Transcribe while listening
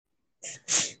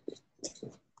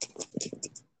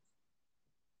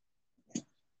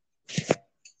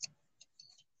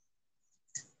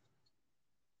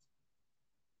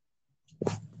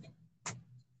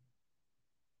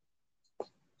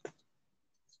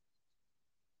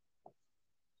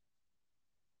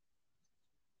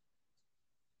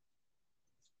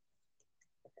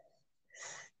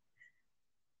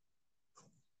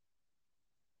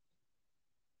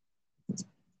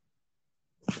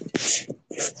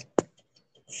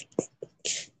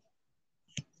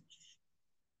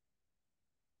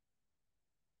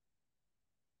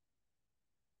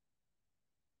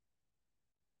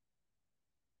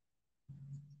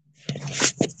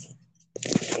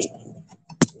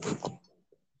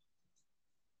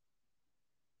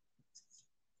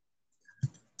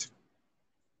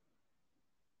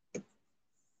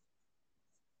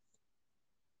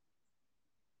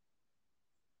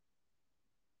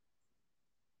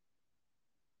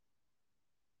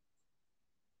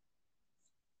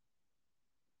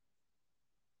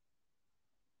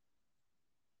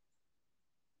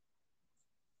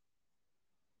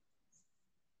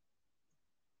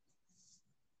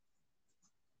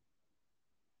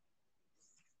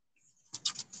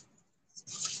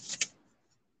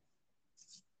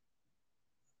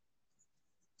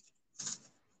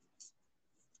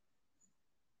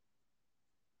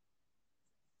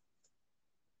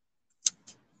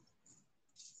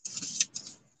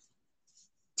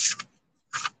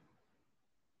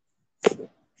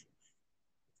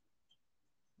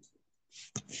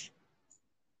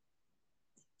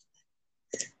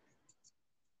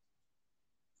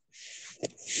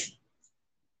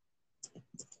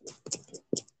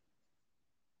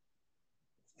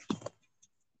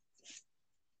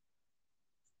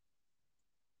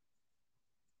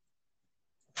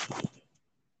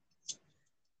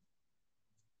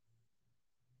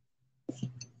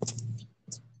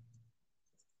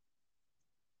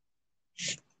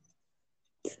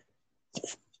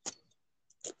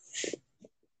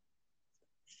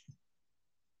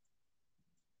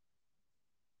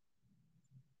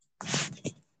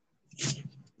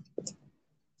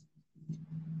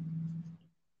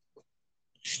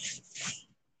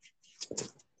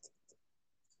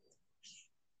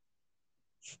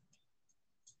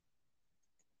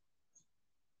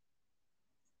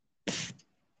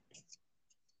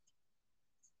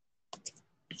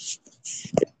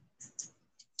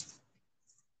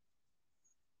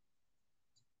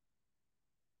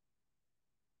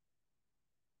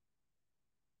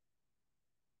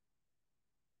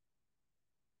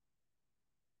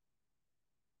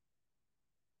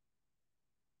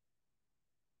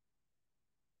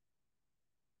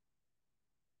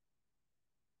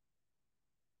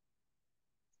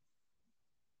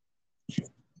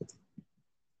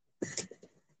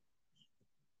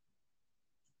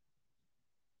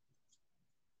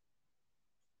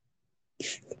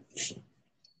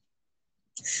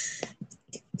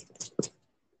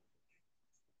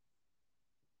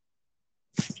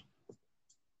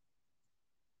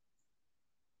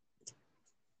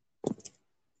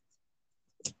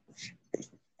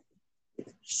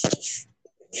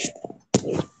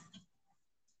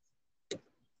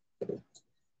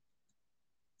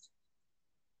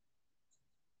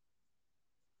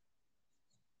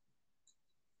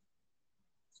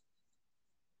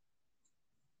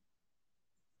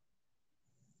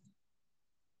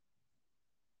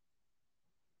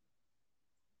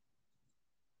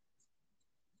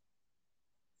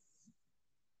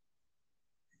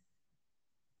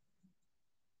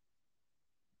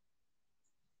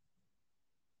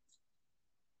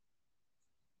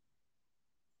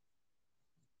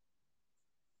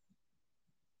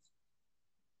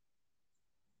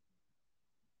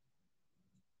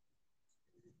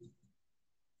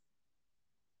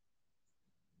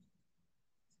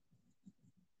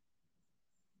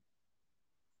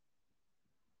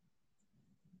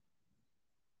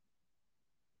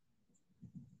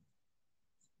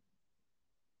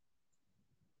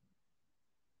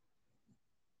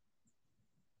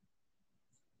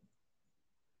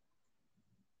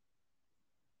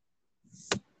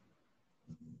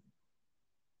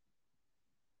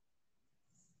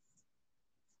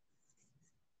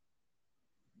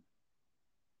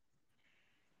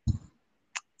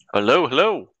Hello,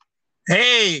 hello.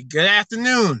 Hey, good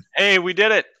afternoon. Hey, we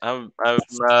did it. I'm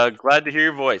glad to hear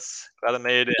your voice. Glad I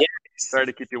made it. Sorry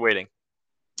to keep you waiting.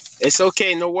 It's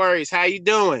okay, no worries. How you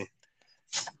doing?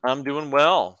 I'm doing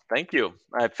well. Thank you.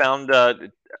 I found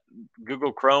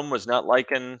Google Chrome was not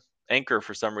liking Anchor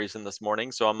for some reason this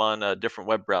morning, so I'm on a different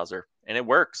web browser, and it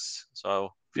works.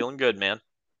 So feeling good, man.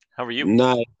 How are you?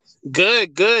 Nice.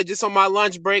 Good, good. Just on my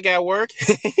lunch break at work.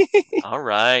 All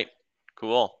right.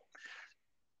 Cool.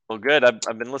 Well, good.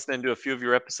 I've been listening to a few of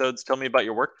your episodes. Tell me about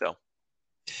your work, though.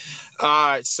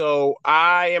 So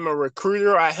I am a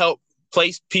recruiter. I help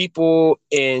place people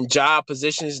in job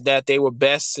positions that they would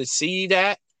best succeed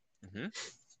at. Mm-hmm.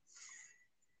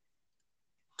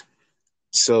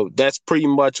 So that's pretty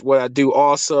much what I do.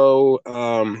 Also,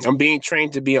 I'm being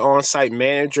trained to be an on-site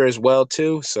manager as well,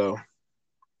 too. So,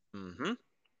 Mm-hmm.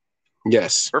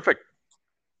 yes. Perfect.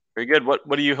 Very good. What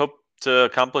do you hope to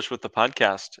accomplish with the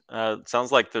podcast? It sounds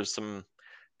like there's some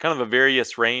kind of a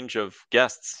various range of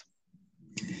guests.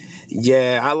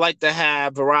 Yeah, I like to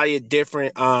have a variety of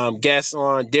different guests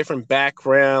on different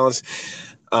backgrounds,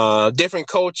 different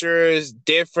cultures,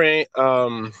 different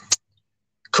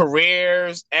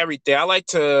careers, everything. I like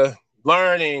to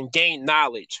learn and gain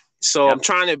knowledge. So I'm Yep.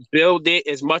 trying to build it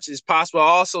as much as possible. I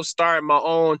also start my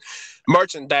own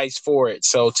merchandise for it.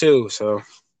 So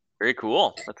Very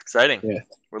cool. That's exciting. yeah.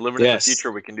 We're living in the Yes,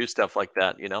 future. We can do stuff like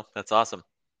that. That's awesome.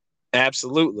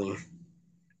 absolutely.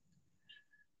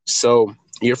 So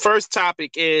your first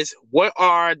topic is, what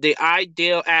are the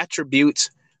ideal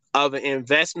attributes of an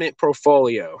investment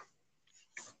portfolio?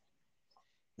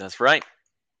 That's right.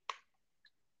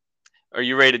 Are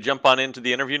you ready to jump on into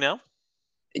the interview now?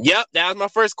 Yep, that was my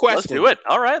first Let's question. do it.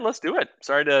 All right, let's do it.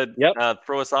 Sorry to Yep.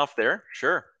 throw us off there.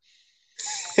 Sure.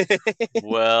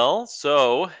 Well,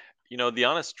 so, the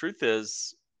honest truth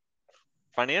is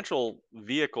financial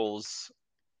vehicles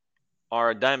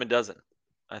are a dime a dozen.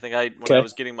 I think when I Okay.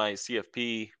 was getting my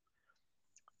CFP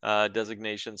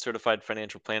designation, certified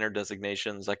financial planner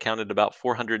designations, I counted about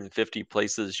 450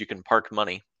 places you can park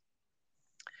money.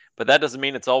 But that doesn't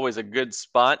mean it's always a good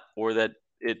spot or that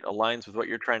it aligns with what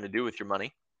you're trying to do with your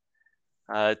money.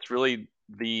 It's really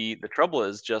the trouble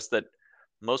is just that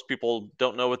most people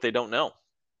don't know what they don't know,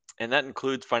 and that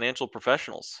includes financial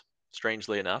professionals.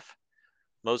 Strangely enough,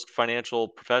 most financial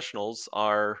professionals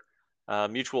are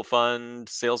mutual fund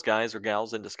sales guys or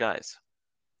gals in disguise,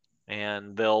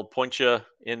 and they'll point you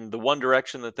in the one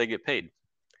direction that they get paid.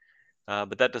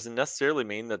 But that doesn't necessarily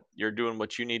mean that you're doing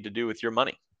what you need to do with your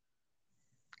money.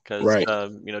 Because Right.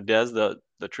 Des,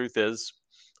 the truth is,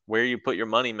 where you put your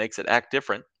money makes it act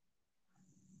different.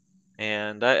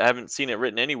 And I haven't seen it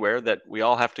written anywhere that we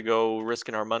all have to go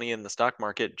risking our money in the stock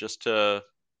market just to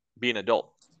be an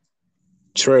adult.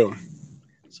 True.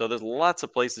 So there's lots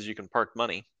of places you can park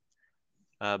money.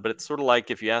 But it's sort of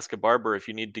like if you ask a barber if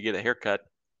you need to get a haircut,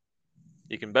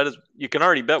 you can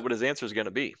already bet what his answer is going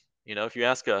to be. If you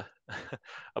ask a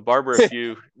a barber if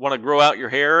you want to grow out your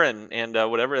hair and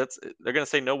whatever, they're going to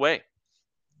say no way.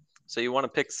 So you want to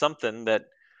pick something that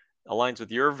aligns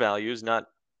with your values, not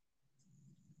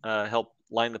help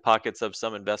line the pockets of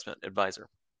some investment advisor.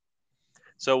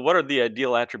 So, what are the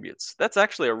ideal attributes? That's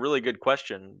actually a really good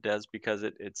question, Des, because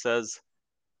it says,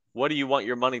 what do you want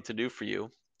your money to do for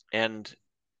you? And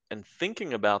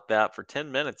thinking about that for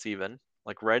 10 minutes, even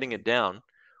like writing it down,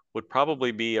 would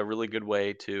probably be a really good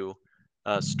way to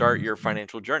start your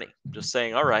financial journey. Just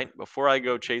saying, all right, before I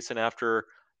go chasing after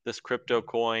this crypto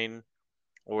coin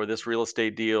or this real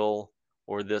estate deal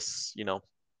or this,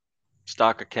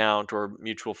 stock account or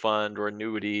mutual fund or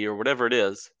annuity or whatever it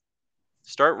is,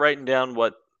 start writing down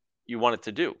what you want it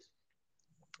to do.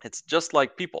 It's just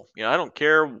like people. I don't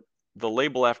care the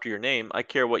label after your name. I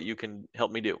care what you can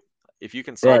help me do. If you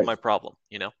can solve Right. my problem,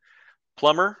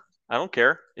 plumber, I don't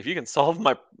care. If you can solve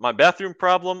my bathroom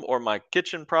problem or my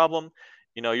kitchen problem,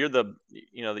 you're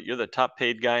the top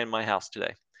paid guy in my house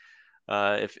today.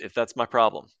 If that's my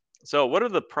problem. So what are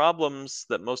the problems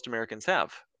that most Americans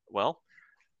have? Well,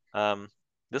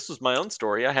 this was my own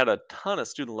story. I had a ton of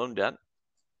student loan debt.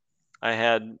 I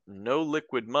had no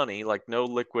liquid money, like no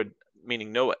liquid,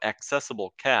 meaning no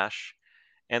accessible cash.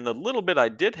 And the little bit I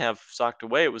did have socked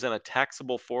away, it was in a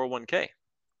taxable 401k.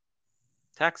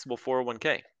 Taxable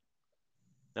 401k.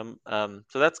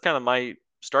 So that's kind of my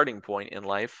starting point in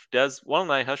life. Des, why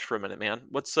don't I hush for a minute, man?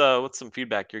 What's some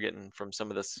feedback you're getting from some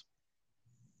of this?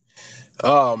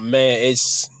 Oh man,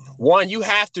 it's one, you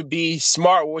have to be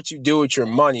smart what you do with your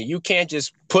money. You can't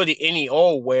just put it any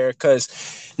old where,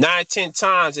 because 9, 10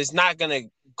 times it's not gonna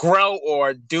grow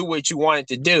or do what you want it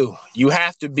to do. You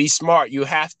have to be smart. You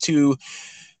have to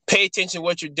pay attention to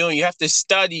what you're doing. You have to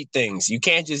study things. You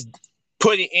can't just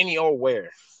put it any old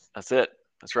where. That's it.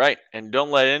 That's right. And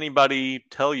don't let anybody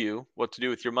tell you what to do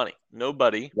with your money.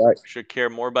 Nobody Right. should care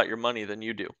more about your money than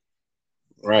you do.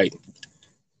 Right.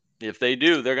 If they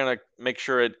do, they're going to make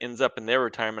sure it ends up in their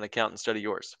retirement account instead of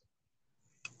yours.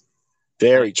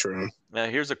 Very true. Now,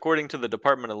 here's according to the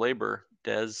Department of Labor,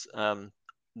 Des,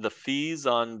 the fees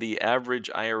on the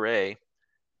average IRA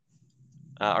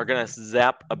are going to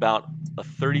zap about a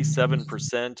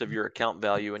 37% of your account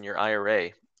value in your IRA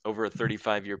over a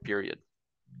 35-year period.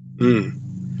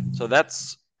 So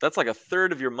that's like a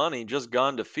third of your money just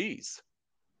gone to fees.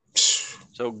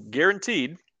 So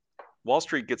guaranteed, Wall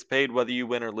Street gets paid whether you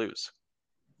win or lose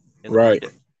in the Right.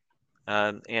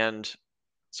 market. And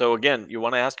so again, you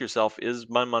want to ask yourself, is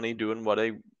my money doing what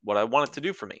I want it to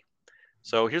do for me?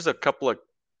 So here's a couple of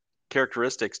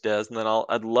characteristics, Des, and then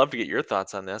I'd love to get your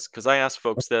thoughts on this, because I ask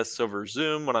folks this over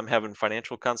Zoom when I'm having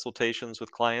financial consultations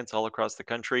with clients all across the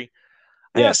country.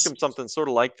 I ask Yes. them something sort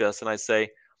of like this, and I say,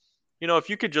 if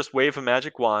you could just wave a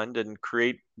magic wand and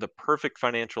create the perfect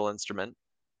financial instrument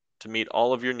to meet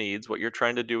all of your needs, what you're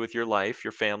trying to do with your life,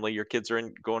 your family, your kids are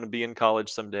going to be in college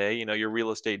someday, your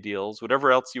real estate deals,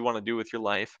 whatever else you want to do with your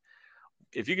life.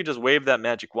 If you could just wave that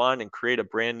magic wand and create a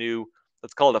brand new,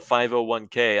 let's call it a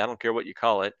 501k, I don't care what you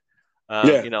call it,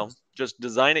 Yeah. just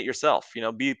design it yourself,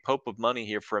 be Pope of money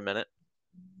here for a minute.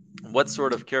 What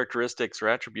sort of characteristics or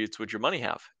attributes would your money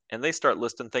have? And they start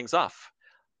listing things off.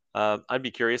 I'd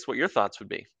be curious what your thoughts would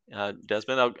be.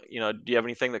 Desmond, do you have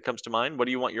anything that comes to mind? What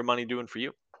do you want your money doing for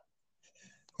you?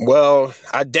 Well,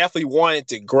 I definitely want it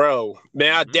to grow.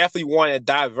 Man, I Hmm. definitely want a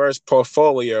diverse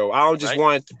portfolio. I don't just Right,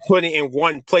 want to put it in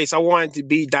one place. I want it to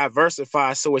be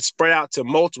diversified so it's spread out to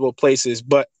multiple places,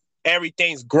 but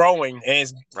everything's growing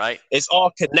and right. it's all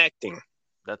connecting.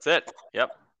 That's it. Yep,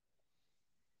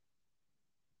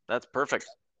 that's perfect.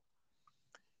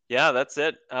 Yeah, that's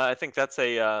it. I think that's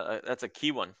a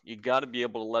key one. You got to be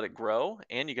able to let it grow,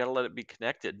 and you got to let it be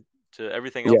connected to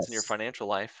everything else in your Yes. financial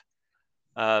life.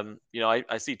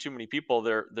 I see too many people.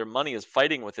 Their money is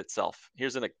fighting with itself.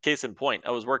 Here's a case in point.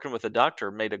 I was working with a doctor,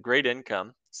 made a great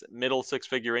income, middle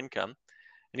six-figure income,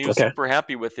 and he was Okay. super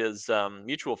happy with his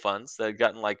mutual funds that had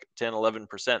gotten like 10,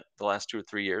 11% the last 2 or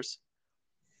 3 years.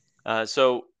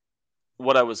 So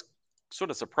what I was sort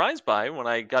of surprised by when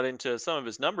I got into some of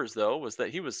his numbers, though, was that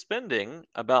he was spending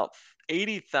about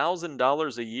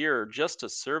 $80,000 a year just to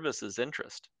service his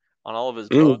interest on all of his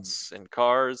Mm. boats and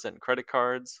cars and credit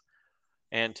cards.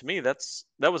 And to me, that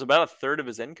was about a third of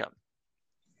his income.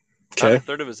 About a Okay.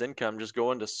 third of his income just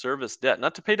going to service debt,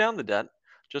 not to pay down the debt,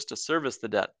 just to service the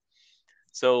debt.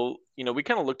 So, we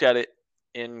kind of looked at it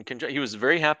in conjunction. He was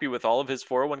very happy with all of his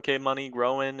 401k money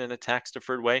growing in a tax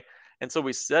deferred way. And so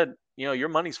we said, your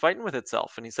money's fighting with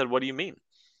itself. And he said, what do you mean?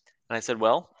 And I said,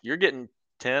 well, you're getting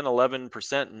 10,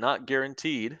 11% not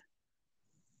guaranteed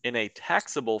in a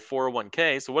taxable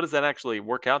 401k. So what does that actually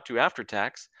work out to after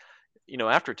tax?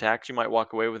 After tax, you might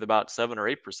walk away with about 7 or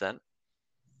 8%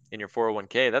 in your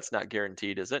 401k. That's not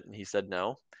guaranteed, is it? And he said,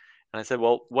 no. And I said,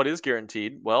 well, what is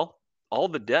guaranteed? Well, all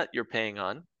the debt you're paying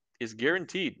on is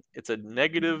guaranteed. It's a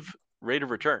negative rate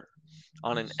of return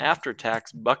on an after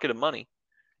tax bucket of money.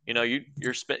 How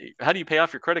do you pay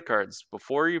off your credit cards?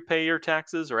 Before you pay your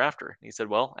taxes or after? And he said,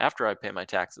 well, after I pay my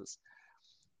taxes.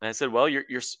 And I said, well,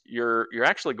 you're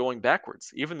actually going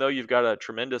backwards. Even though you've got a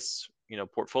tremendous,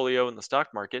 portfolio in the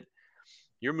stock market,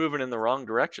 you're moving in the wrong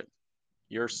direction.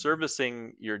 You're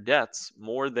servicing your debts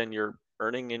more than you're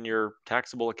earning in your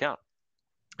taxable account.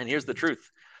 And here's the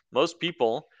truth: most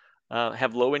people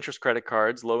have low interest credit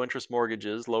cards, low interest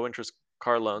mortgages, low interest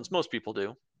car loans. Most people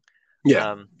do.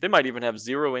 Yeah. They might even have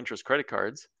zero interest credit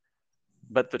cards.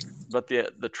 But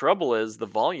the trouble is the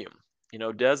volume.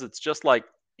 Des, it's just like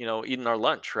eating our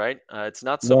lunch, right? It's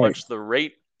not so Right. much the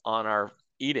rate on our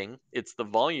eating; it's the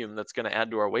volume that's going to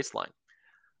add to our waistline.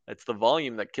 It's the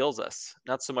volume that kills us,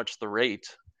 not so much the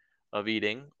rate of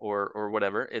eating or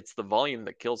whatever. It's the volume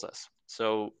that kills us.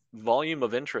 So volume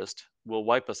of interest will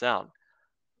wipe us out.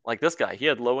 Like this guy, he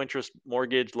had low interest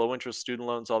mortgage, low interest student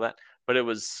loans, all that, but it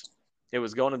was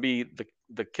going to be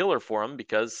the killer for him,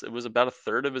 because it was about a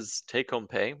third of his take home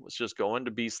pay was just going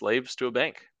to be slaves to a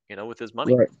bank, with his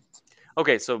money. Right.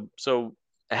 Okay, so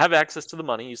have access to the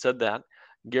money. You said that,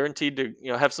 guaranteed to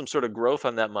have some sort of growth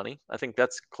on that money. I think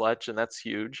that's clutch and that's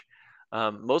huge.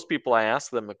 Most people, I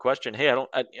ask them a question. Hey,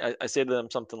 I say to them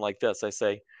something like this. I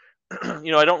say, I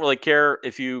don't really care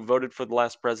if you voted for the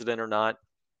last president or not,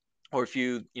 or if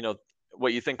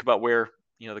what you think about where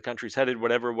the country's headed,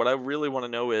 whatever. What I really want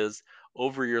to know is,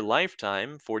 over your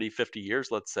lifetime, 40, 50 years,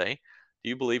 let's say, do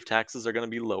you believe taxes are going to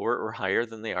be lower or higher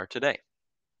than they are today?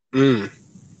 Mm.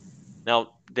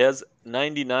 Now, Des,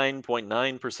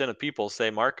 99.9% of people say,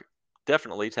 Mark,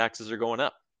 definitely taxes are going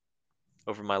up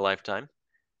over my lifetime.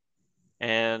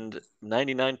 And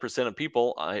 99% of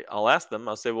people, I'll ask them,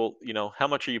 I'll say, well, how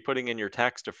much are you putting in your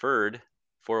tax deferred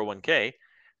 401k?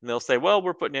 And they'll say, well,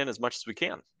 we're putting in as much as we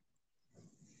can.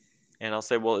 And I'll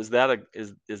say, well, is that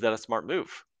a smart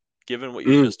move, given what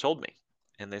you've Mm. just told me?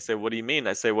 And they say, what do you mean?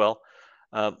 I say, well,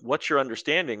 What's your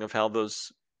understanding of how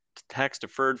those tax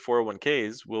deferred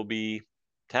 401ks will be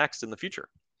taxed in the future?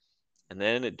 And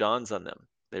then it dawns on them.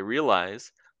 They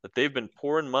realize that they've been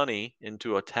pouring money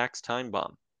into a tax time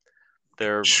bomb.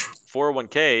 Their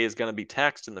 401k is going to be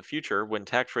taxed in the future when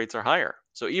tax rates are higher.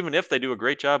 So even if they do a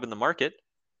great job in the market,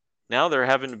 now they're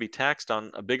having to be taxed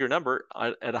on a bigger number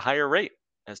at a higher rate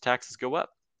as taxes go up.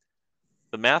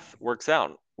 The math works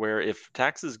out where if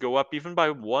taxes go up even by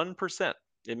 1%,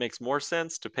 it makes more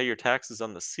sense to pay your taxes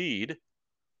on the seed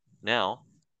now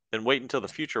than wait until the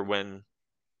future when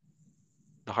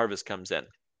the harvest comes in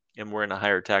and we're in a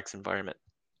higher tax environment.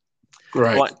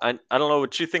 Right. So I don't know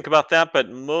what you think about that, but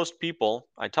most people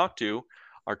I talk to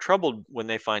are troubled when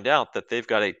they find out that they've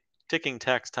got a ticking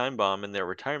tax time bomb in their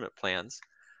retirement plans,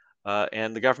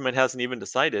 and the government hasn't even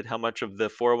decided how much of the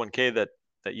 401k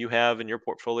that you have in your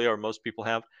portfolio or most people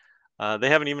have. They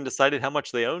haven't even decided how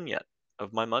much they own yet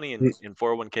of my money in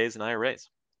 401ks and IRAs.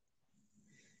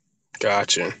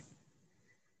 Gotcha.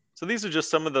 So these are just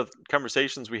some of the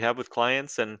conversations we have with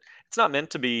clients, and it's not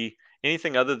meant to be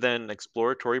anything other than an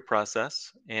exploratory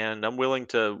process. And I'm willing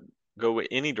to go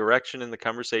any direction in the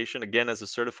conversation. Again, as a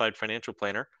certified financial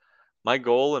planner, my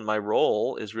goal and my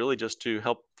role is really just to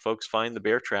help folks find the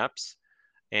bear traps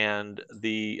and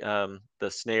the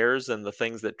snares and the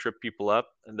things that trip people up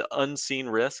and the unseen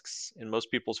risks in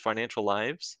most people's financial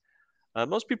lives.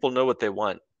 Most people know what they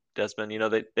want, Desmond. You know,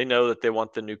 they know that they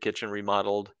want the new kitchen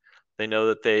remodeled. They know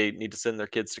that they need to send their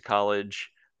kids to college.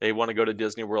 They want to go to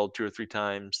Disney World 2 or 3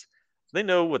 times. They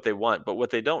know what they want, but what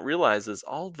they don't realize is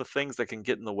all the things that can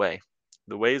get in the way,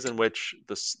 the ways in which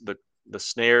the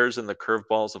snares and the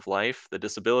curveballs of life, the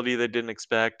disability they didn't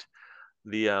expect,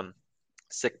 the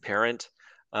sick parent,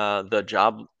 the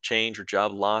job change or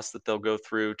job loss that they'll go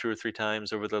through 2 or 3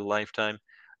 times over their lifetime.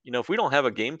 You know, if we don't have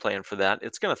a game plan for that,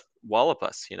 it's going to wallop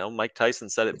us. You know, Mike Tyson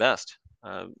said it best.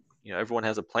 Everyone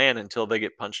has a plan until they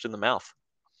get punched in the mouth.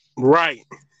 Right.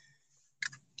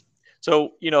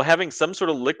 So, having some sort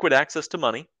of liquid access to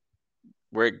money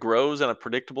where it grows on a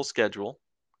predictable schedule,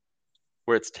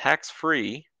 where it's tax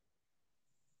free,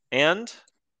 and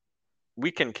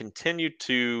we can continue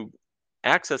to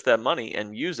access that money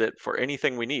and use it for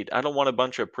anything we need. I don't want a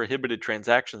bunch of prohibited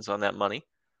transactions on that money.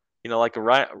 Like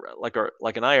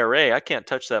like an IRA, I can't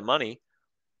touch that money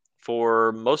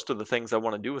for most of the things I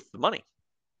want to do with the money.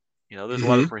 There's a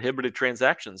lot of prohibited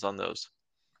transactions on those.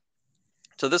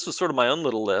 So this was sort of my own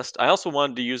little list. I also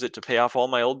wanted to use it to pay off all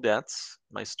my old debts,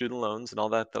 my student loans and all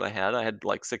that I had. I had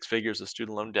like 6 figures of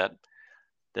student loan debt,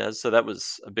 Des. So that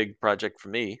was a big project for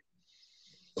me.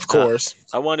 Of course.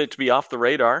 I wanted it to be off the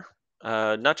radar,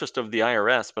 not just of the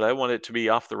IRS, but I wanted it to be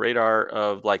off the radar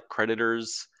of like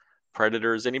creditors,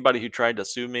 predators, anybody who tried to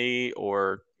sue me,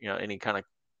 or any kind of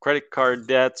credit card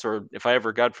debts, or if I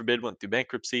ever, God forbid, went through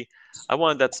bankruptcy. I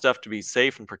wanted that stuff to be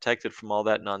safe and protected from all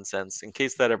that nonsense in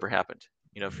case that ever happened.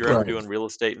 If you're ever Right. doing real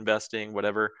estate investing,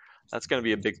 whatever, that's going to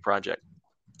be a big project.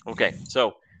 Okay,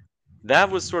 so that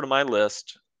was sort of my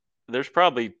list. There's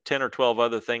probably 10 or 12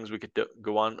 other things we could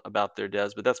go on about there,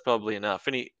 Des, but that's probably enough.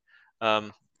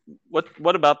 Um,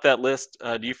 what about that list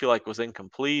do you feel like was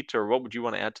incomplete, or what would you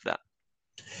want to add to that?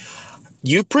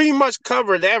 You pretty much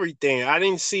covered everything. I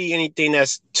didn't see anything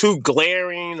that's too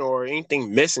glaring or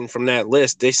anything missing from that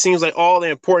list. It seems like all the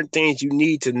important things you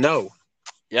need to know.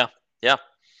 Yeah, yeah,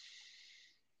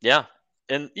 yeah.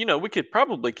 And we could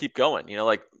probably keep going.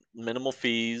 Like minimal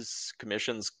fees,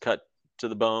 commissions cut to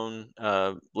the bone.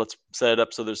 Let's set it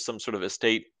up so there's some sort of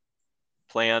estate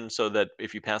plan so that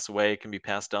if you pass away, it can be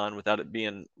passed on without it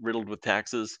being riddled with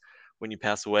taxes when you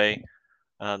pass away.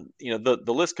 The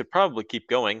list could probably keep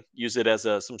going. Use it as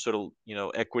some sort of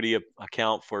equity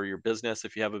account for your business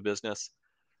if you have a business.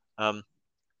 So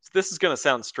this is going to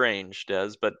sound strange,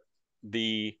 Des, but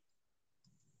the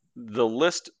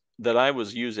list that I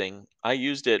was using, I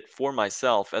used it for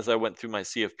myself as I went through my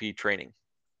CFP training.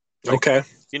 Like, Okay.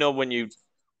 when you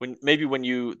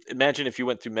imagine if you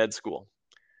went through med school,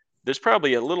 there's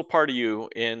probably a little part of you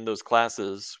in those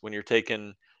classes when you're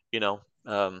taking, you know,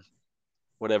 um,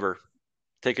 whatever,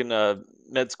 taking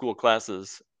med school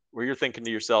classes where you're thinking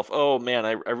to yourself, oh man,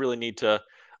 I really need to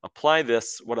apply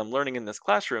what I'm learning in this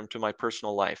classroom to my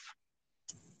personal life.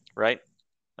 Right.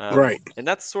 Right. And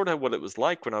that's sort of what it was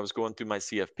like when I was going through my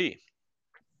CFP.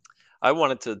 I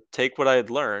wanted to take what I had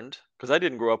learned because I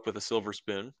didn't grow up with a silver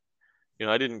spoon.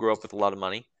 I didn't grow up with a lot of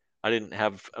money. I didn't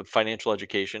have a financial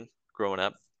education growing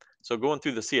up. So going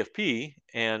through the CFP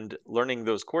and learning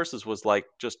those courses was like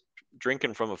just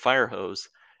drinking from a fire hose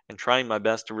and trying my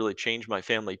best to really change my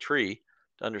family tree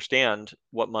to understand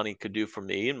what money could do for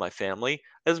me and my family,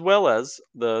 as well as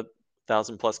the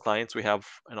 1,000+ clients we have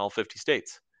in all 50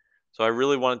 states. So I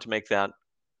really wanted to make that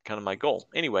kind of my goal.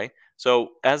 Anyway,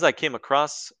 so as I came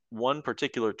across one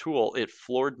particular tool, it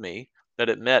floored me that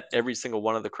it met every single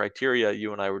one of the criteria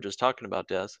you and I were just talking about,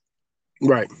 Des.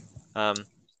 Right. Um,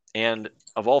 and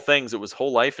of all things, it was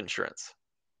whole life insurance.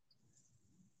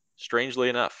 Strangely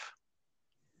enough,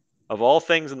 of all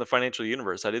things in the financial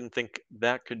universe, I didn't think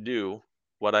that could do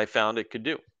what I found it could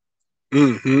do.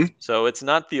 Mm-hmm. So it's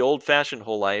not the old-fashioned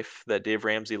whole life that Dave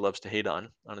Ramsey loves to hate on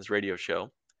his radio show.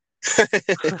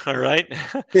 All right.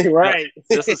 No, Right.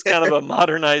 this is kind of a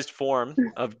modernized form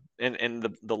of,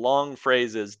 and the long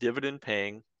phrase is dividend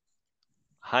paying,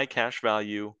 high cash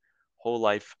value, whole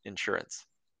life insurance.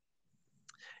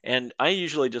 And I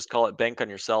usually just call it bank on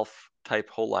yourself type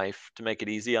whole life to make it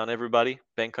easy on everybody.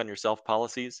 Bank on yourself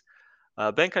policies.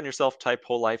 Bank on yourself type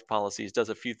whole life policies does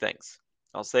a few things.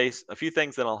 I'll say a few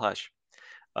things, then I'll hush.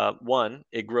 One,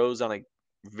 it grows on a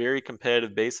very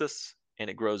competitive basis and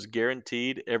it grows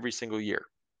guaranteed every single year.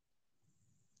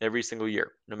 Every single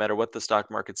year, no matter what the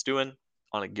stock market's doing,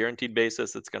 on a guaranteed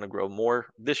basis, it's going to grow more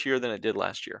this year than it did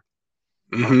last year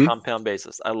on a Mm-hmm. compound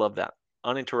basis. I love that.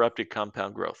 Uninterrupted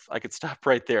compound growth. I could stop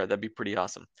right there. That'd be pretty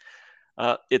awesome.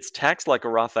 It's taxed like a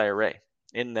Roth IRA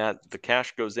in that the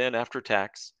cash goes in after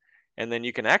tax, and then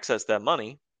you can access that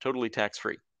money totally tax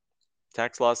free.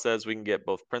 Tax law says we can get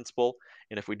both principal,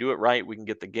 and if we do it right, we can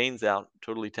get the gains out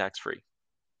totally tax free.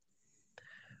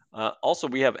 Also,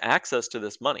 we have access to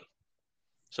this money.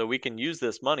 So we can use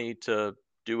this money to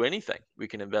do anything. We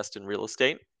can invest in real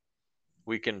estate.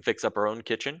 We can fix up our own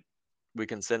kitchen. We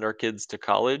can send our kids to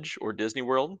college or Disney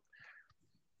World.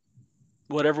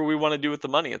 Whatever we want to do with the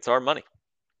money, it's our money.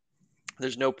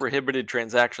 There's no prohibited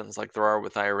transactions like there are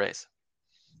with IRAs.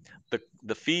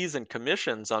 The fees and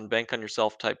commissions on bank on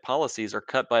yourself type policies are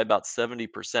cut by about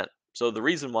 70%. So the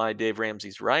reason why Dave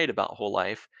Ramsey's right about whole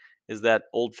life is that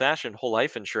old fashioned whole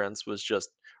life insurance was just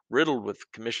riddled with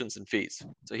commissions and fees.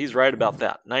 So he's right about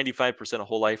that. 95% of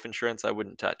whole life insurance I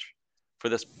wouldn't touch for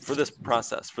this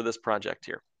process, for this project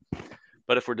here.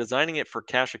 But if we're designing it for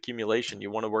cash accumulation,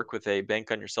 you want to work with a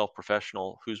bank on yourself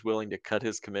professional who's willing to cut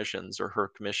his commissions or her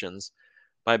commissions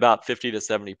by about 50 to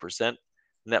 70%.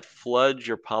 And that floods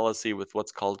your policy with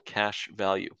what's called cash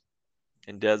value.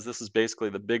 And Des, this is basically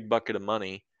the big bucket of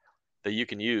money that you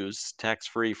can use tax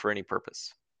free for any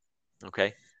purpose.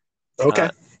 Okay. Okay.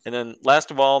 And then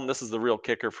last of all, and this is the real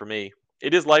kicker for me,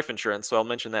 it is life insurance. So I'll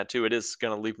mention that too. It is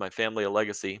going to leave my family a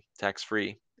legacy, tax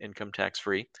free, income tax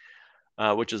free,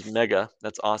 which is mega.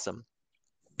 That's awesome.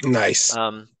 Nice.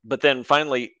 But then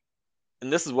finally,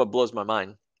 and this is what blows my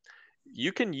mind,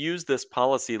 you can use this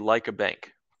policy like a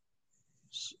bank.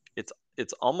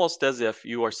 It's almost as if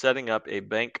you are setting up a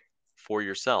bank for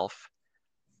yourself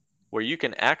where you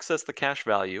can access the cash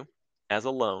value as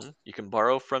a loan. You can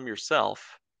borrow from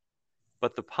yourself,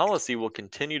 but the policy will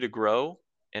continue to grow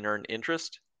and earn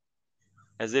interest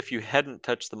as if you hadn't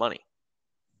touched the money.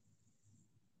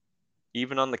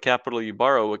 Even on the capital you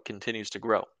borrow, it continues to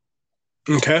grow.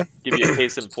 Okay. Give you a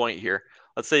case in point here.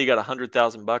 Let's say you got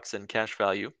 $100,000 in cash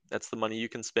value. That's the money you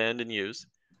can spend and use.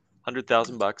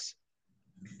 $100,000,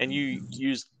 and you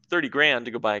use 30 grand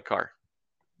to go buy a car.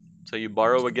 So you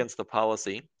borrow against the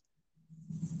policy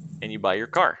and you buy your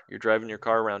car. You're driving your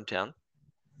car around town.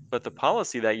 But the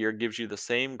policy that year gives you the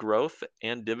same growth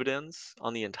and dividends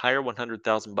on the entire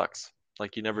 $100,000,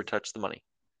 like you never touched the money.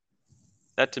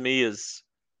 That to me is,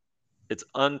 it's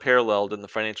unparalleled in the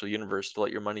financial universe to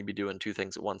let your money be doing two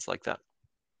things at once like that.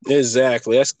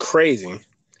 Exactly. That's crazy.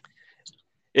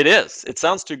 It is. It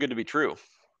sounds too good to be true.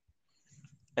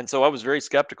 And so I was very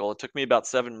skeptical. It took me about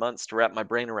 7 months to wrap my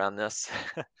brain around this.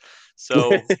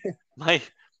 So my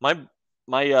my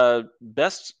my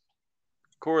best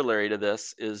corollary to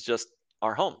this is just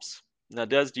our homes. Now,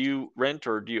 Des, do you rent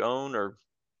or do you own, or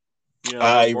you know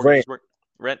how I rent. mortgages work?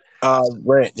 Rent.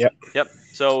 Rent. Yep. Yep.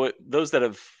 So those that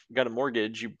have got a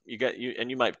mortgage,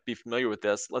 and you might be familiar with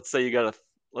this. Let's say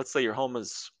your home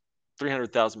is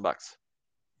 $300,000,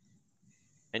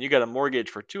 and you got a mortgage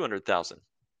for $200,000.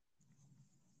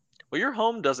 Well, your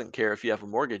home doesn't care if you have a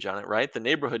mortgage on it, right? The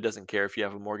neighborhood doesn't care if you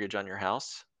have a mortgage on your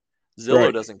house. Zillow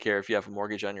Right. doesn't care if you have a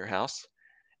mortgage on your house.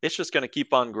 It's just going to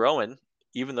keep on growing,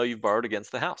 even though you've borrowed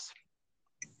against the house,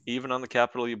 even on the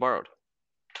capital you borrowed.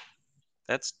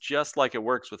 That's just like it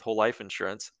works with whole life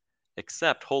insurance,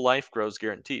 except whole life grows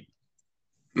guaranteed.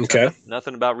 Okay.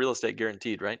 Nothing about real estate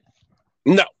guaranteed, right?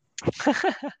 No.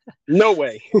 No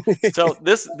way. So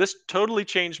this totally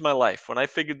changed my life when I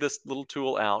figured this little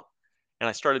tool out and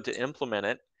I started to implement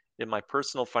it in my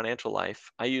personal financial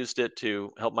life. I used it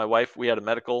to help my wife. We had a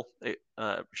medical,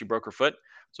 she broke her foot.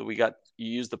 So you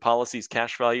use the policy's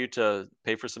cash value to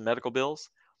pay for some medical bills.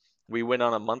 We went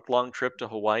on a month-long trip to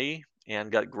Hawaii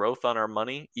and got growth on our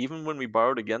money. Even when we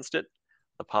borrowed against it,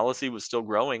 the policy was still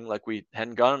growing like we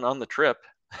hadn't gone on the trip.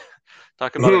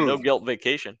 Talk about a Hmm. no-guilt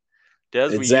vacation. Des,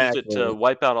 we used it to Exactly.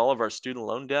 wipe out all of our student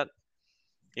loan debt.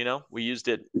 We used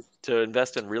it to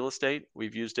invest in real estate.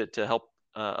 We've used it to help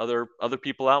other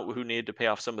people out who needed to pay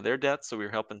off some of their debts. So we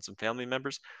were helping some family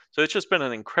members. So it's just been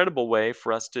an incredible way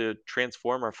for us to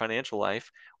transform our financial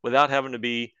life without having to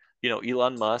be,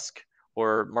 Elon Musk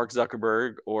or Mark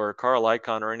Zuckerberg or Carl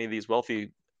Icahn or any of these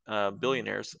wealthy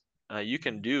billionaires. You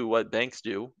can do what banks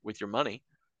do with your money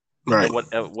Right.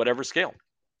 at whatever scale.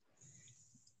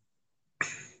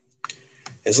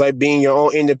 It's like being your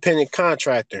own independent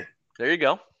contractor. There you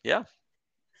go. Yeah.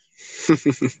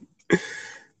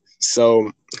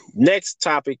 So, next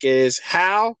topic is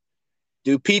how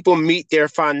do people meet their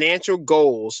financial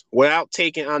goals without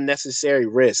taking unnecessary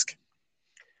risk?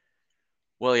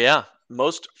 Well, yeah.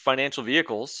 Most financial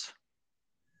vehicles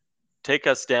take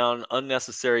us down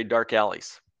unnecessary dark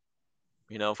alleys.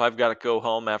 If I've got to go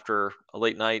home after a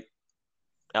late night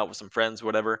out with some friends,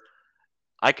 whatever,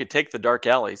 I could take the dark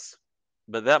alleys,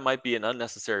 but that might be an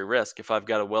unnecessary risk if I've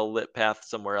got a well-lit path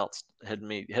somewhere else heading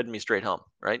me straight home,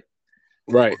 right?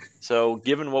 Right. So,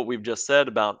 given what we've just said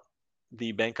about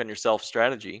the bank on yourself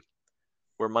strategy,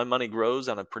 where my money grows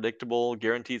on a predictable,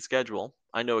 guaranteed schedule,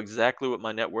 I know exactly what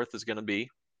my net worth is going to be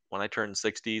when I turn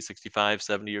 60, 65,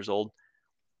 70 years old.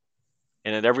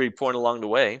 And at every point along the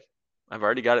way, I've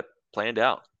already got it planned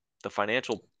out. The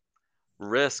financial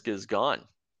risk is gone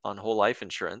on whole life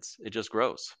insurance, it just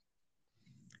grows.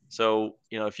 So,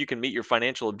 if you can meet your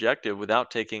financial objective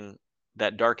without taking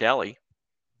that dark alley,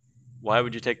 why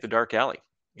would you take the dark alley?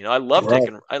 I love Right.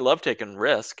 taking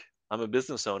risk. I'm a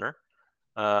business owner.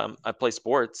 I play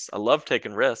sports. I love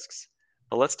taking risks,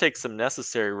 but let's take some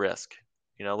necessary risk.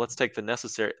 Let's take the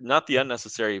necessary, not the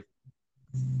unnecessary.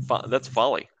 That's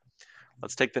folly.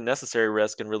 Let's take the necessary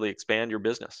risk and really expand your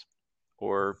business,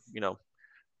 or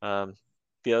um,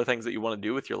 the other things that you want to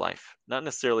do with your life. Not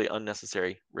necessarily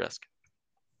unnecessary risk.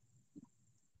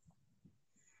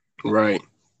 Right.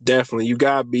 Definitely. You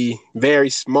got to be very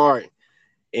smart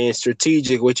and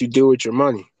strategic what you do with your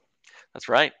money That's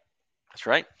right. That's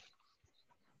right.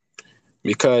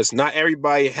 because not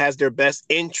everybody has their best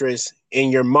interest in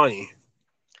your money.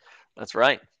 That's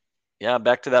right. Yeah,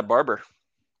 back to that barber.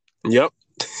 Yep.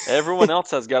 Everyone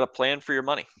else has got a plan for your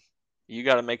money. You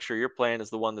got to make sure your plan is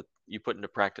the one that you put into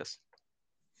practice.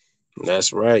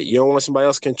 That's right. You don't want somebody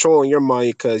else controlling your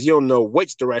money because you don't know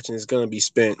which direction it's going to be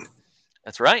spent.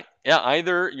 That's right. Yeah,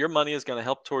 either your money is going to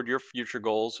help toward your future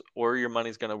goals or your money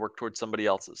is going to work towards somebody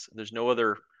else's. There's no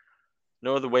other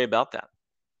way about that.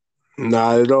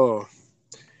 Not at all.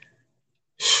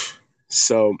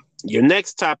 So, your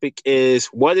next topic is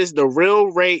what is the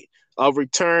real rate of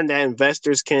return that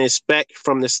investors can expect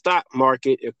from the stock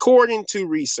market according to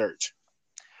research?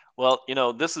 Well, I'm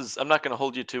not going to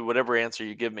hold you to whatever answer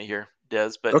you give me here,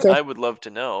 Des, but Okay. I would love to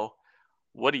know,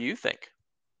 what do you think?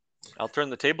 I'll turn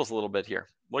the tables a little bit here.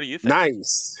 What do you think?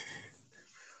 Nice.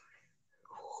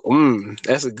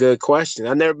 That's a good question.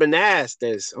 I've never been asked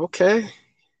this. Okay.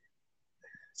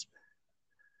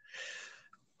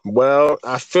 Well,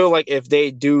 I feel like if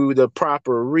they do the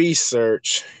proper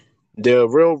research, the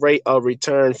real rate of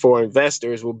return for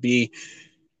investors will be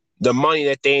the money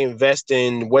that they invest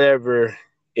in whatever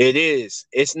it is.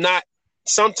 It's not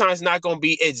sometimes not going to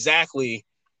be exactly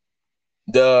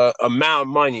the amount of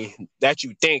money that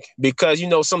you think because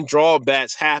some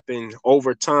drawbacks happen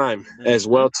over time as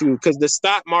Hmm. well too because the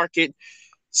stock market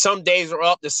some days are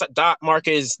up, the stock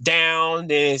market is down,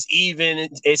 then it's even,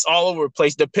 it's all over the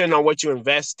place depending on what you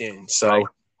invest in. So Right.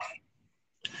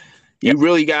 you Yep.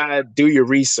 really gotta do your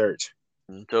research.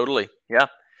 Totally. Yeah,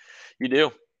 you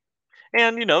do.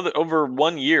 And that over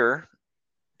 1 year,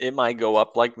 it might go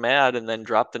up like mad and then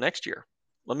drop the next year.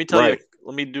 Let me tell you, Right.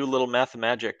 let me do a little math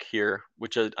magic here,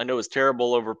 which I know is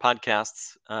terrible over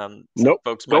podcasts. Some Nope.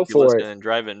 folks Go might be for it. listening and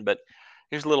driving, but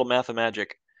here's a little math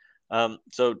magic.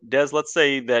 So Des, let's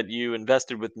say that you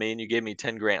invested with me and you gave me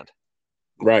 10 grand,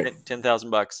 Right. 10,000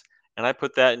 bucks, and I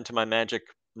put that into my magic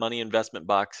money investment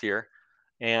box here,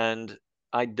 and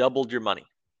I doubled your money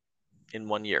in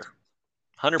 1 year,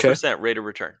 Okay. 100% rate of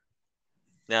return.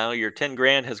 Now your 10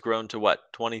 grand has grown to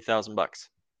what? 20,000 bucks,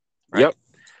 right? Yep.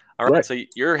 All right, Right. so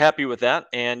you're happy with that,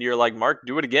 and you're like, Mark,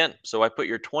 do it again. So I put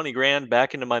your 20 grand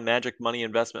back into my magic money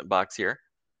investment box here.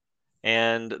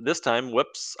 And this time,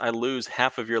 whoops, I lose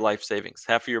half of your life savings.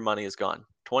 Half of your money is gone.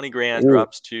 20 grand Ooh.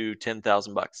 drops to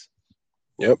 10,000 bucks.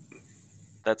 Yep.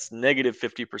 That's negative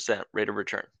 50% rate of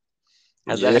return.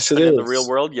 Has that Yes, it happened in the real is.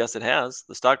 world? Yes, it has.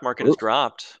 The stock market has Ooh.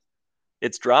 dropped.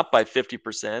 It's dropped by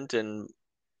 50%, and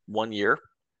 1 year.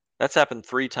 That's happened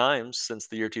 3 times since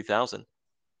the year 2000.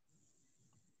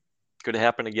 Could it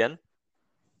happen again?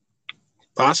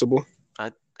 Possible.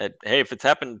 Hey, if it's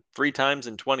happened 3 times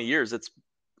in 20 years, it's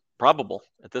probable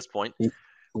at this point.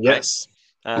 Yes.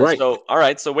 Right? So, all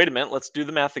right. So wait a minute. Let's do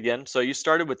the math again. So you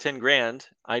started with 10 grand.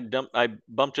 I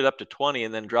bumped it up to 20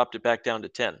 and then dropped it back down to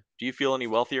 10. Do you feel any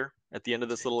wealthier at the end of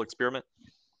this little experiment?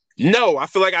 No, I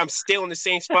feel like I'm still in the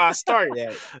same spot I started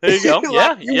at. There you go.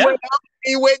 Like yeah. Went up,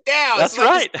 he went down. That's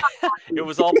right. It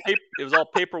was all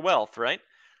paper wealth, right?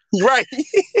 Right.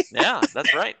 Yeah,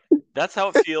 that's right. That's how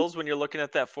it feels when you're looking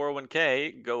at that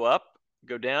 401k go up,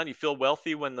 go down. You feel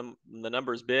wealthy when the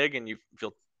number is big, and you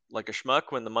feel like a schmuck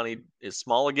when the money is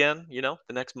small again, the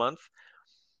next month.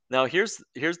 Now here's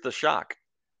the shock.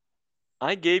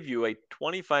 I gave you a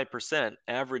 25%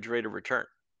 average rate of return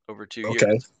over 2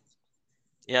 years.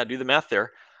 Yeah, do the math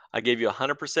there. I gave you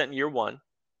 100% in year 1,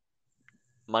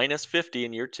 minus 50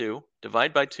 in year 2,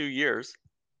 divide by 2 years.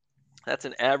 That's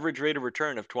an average rate of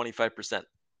return of 25%.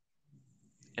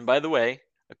 And by the way,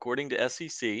 according to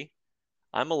SEC,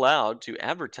 I'm allowed to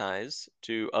advertise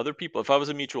to other people. If I was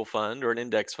a mutual fund or an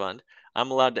index fund, I'm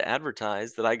allowed to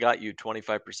advertise that I got you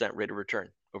 25% rate of return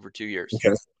over 2 years.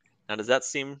 Okay. Now, does that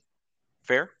seem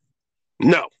fair?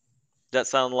 No. Does that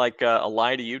sound like a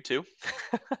lie to you too?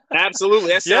 Absolutely.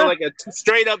 That sounds like a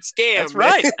straight up scam. That's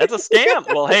right. That's a scam.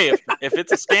 Well, hey, if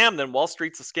it's a scam, then Wall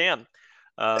Street's a scam.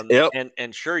 Yep.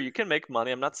 And sure, you can make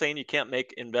money. I'm not saying you can't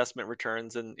make investment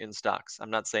returns in stocks.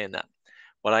 I'm not saying that.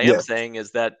 What I am saying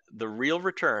is that the real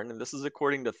return, and this is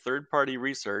according to third-party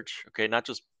research, okay, not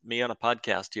just me on a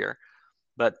podcast here,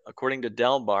 but according to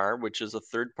Dalbar, which is a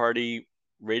third-party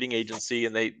rating agency,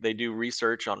 and they do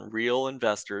research on real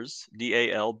investors,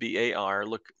 DALBAR.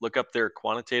 Look up their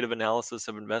quantitative analysis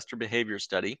of investor behavior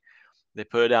study. They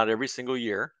put it out every single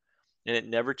year, and it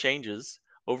never changes.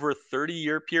 Over a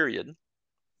 30-year period,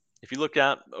 if you look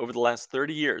at over the last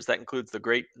 30 years, that includes the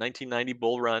great 1990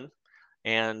 bull run,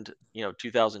 and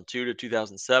 2002 to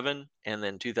 2007, and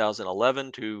then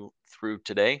 2011 through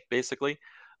today, basically.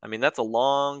 I mean, that's a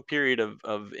long period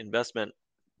of investment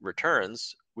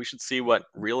returns. We should see what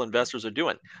real investors are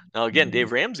doing. Now, again,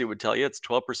 Dave Ramsey would tell you it's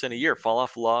 12% a year. Fall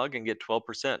off a log and get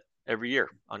 12% every year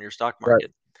on your stock market.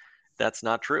 Right. That's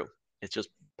not true. It's just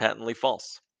patently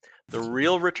false. The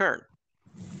real return,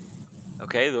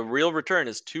 okay, the real return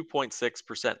is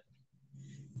 2.6%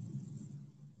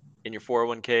 in your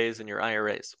 401ks and your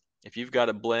IRAs. If you've got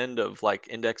a blend of like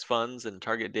index funds and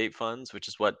target date funds, which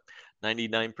is what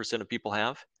 99% of people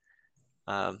have,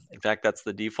 in fact, that's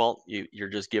the default. You're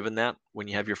just given that when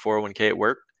you have your 401k at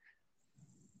work.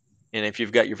 And if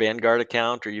you've got your Vanguard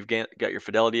account or you've got your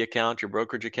Fidelity account, your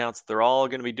brokerage accounts, they're all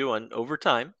going to be doing over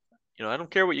time. I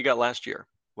don't care what you got last year.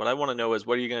 What I want to know is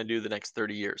what are you going to do the next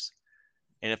 30 years?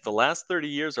 And if the last 30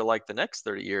 years are like the next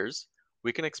 30 years,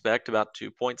 we can expect about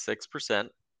 2.6%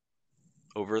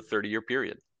 over a 30-year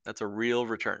period. That's a real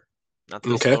return, not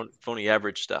this phony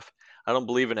average stuff. I don't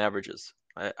believe in averages.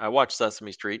 I watch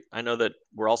Sesame Street. I know that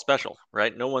we're all special,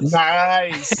 right? No one's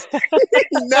nice.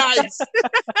 Nice.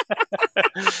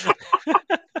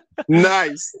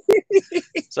 Nice.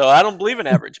 So I don't believe in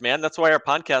average, man. That's why our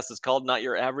podcast is called Not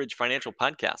Your Average Financial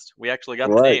Podcast. We actually got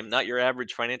the name Not Your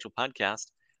Average Financial Podcast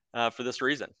for this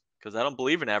reason, because I don't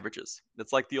believe in averages.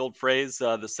 It's like the old phrase,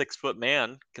 the 6-foot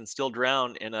man can still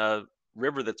drown in a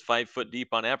river that's 5 foot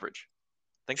deep on average.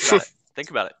 Think about it. Think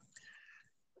about it.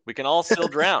 We can all still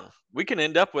drown. We can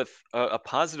end up with a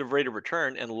positive rate of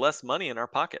return and less money in our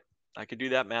pocket. I could do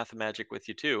that math and magic with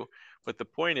you too. But the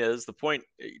point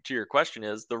to your question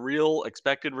is the real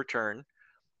expected return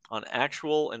on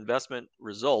actual investment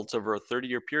results over a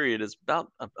 30-year period is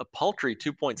about a paltry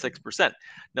 2.6%.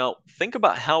 Now, think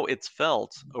about how it's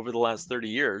felt over the last 30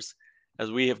 years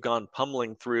as we have gone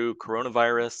pummeling through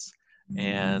coronavirus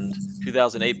and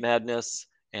 2008 madness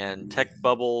and tech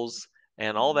bubbles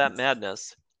and all that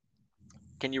madness.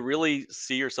 Can you really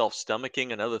see yourself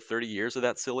stomaching another 30 years of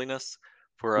that silliness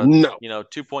for a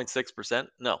 2.6%?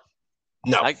 No.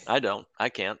 I don't. I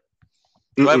can't.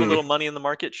 Do I have a little money in the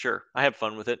market? Sure. I have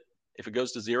fun with it. If it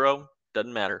goes to zero,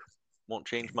 doesn't matter. Won't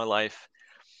change my life.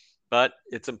 But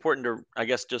it's important to, I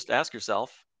guess, just ask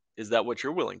yourself, is that what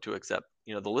you're willing to accept?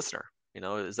 The listener,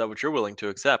 is that what you're willing to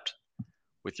accept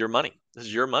with your money? This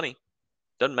is your money.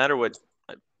 Doesn't matter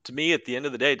to me, at the end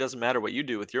of the day, it doesn't matter what you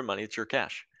do with your money. It's your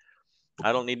cash.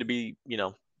 I don't need to be,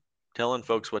 telling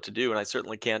folks what to do. And I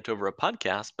certainly can't over a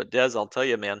podcast. But Des, I'll tell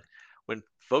you, man, when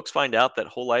folks find out that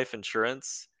whole life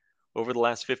insurance over the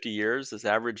last 50 years has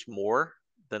averaged more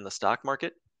than the stock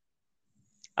market,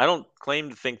 I don't claim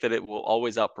to think that it will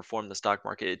always outperform the stock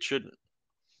market. It shouldn't.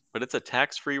 but it's a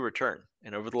tax-free return.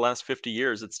 And over the last 50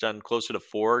 years, it's done closer to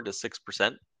 4 to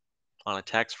 6% on a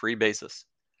tax-free basis.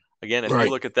 Again, if you Right.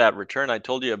 look at that return I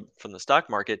told you from the stock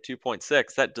market,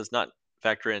 2.6, that does not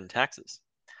factor in taxes.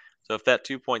 So if that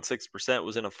 2.6%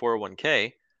 was in a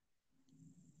 401k,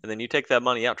 and then you take that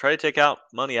money out, try to take out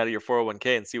money out of your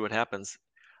 401k and see what happens.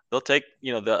 They'll take, the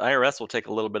IRS will take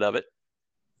a little bit of it,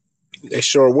 They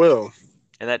sure will.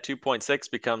 and that 2.6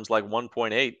 becomes like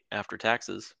 1.8 after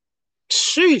taxes.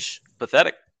 Sheesh.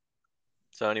 Pathetic.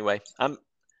 So anyway, I'm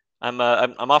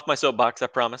off my soapbox, I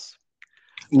promise.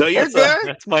 No, But you're that's good.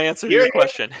 that's my answer to You're your here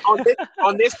question.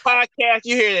 on this podcast.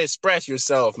 You're here to express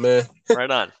yourself, man. Right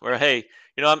on. Or hey,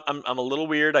 I'm a little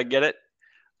weird. I get it.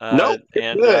 Nope, you're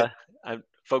And good.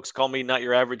 folks call me not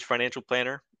your average financial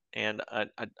planner, and I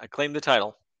claim the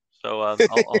title, so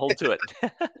I'll hold to it.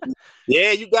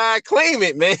 Yeah, you gotta claim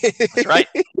it, man. That's right.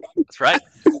 That's right.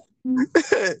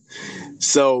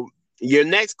 So your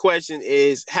next question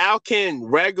is, how can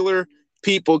regular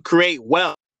people create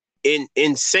wealth in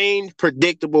insane,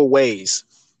 predictable ways?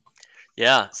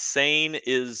 Yeah, sane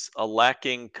is a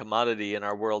lacking commodity in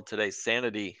our world today.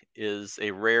 Sanity is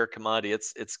a rare commodity.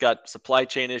 It's got supply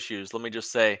chain issues. Let me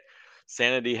just say,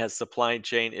 sanity has supply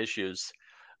chain issues.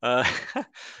 Uh,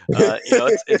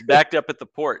 it's backed up at the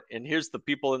port, and here's the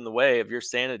people in the way of your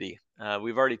sanity.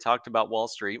 We've already talked about Wall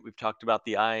Street. We've talked about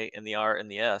the I and the R and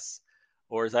the S,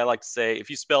 or as I like to say, if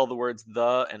you spell the words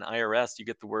the and IRS, you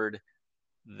get the word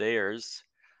theirs.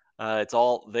 It's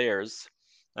all theirs.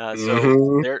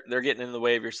 So Hmm. they're getting in the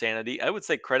way of your sanity. I would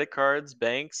say credit cards,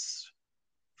 banks,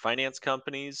 finance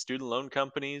companies, student loan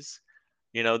companies.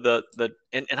 And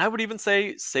I would even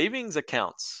say savings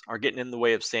accounts are getting in the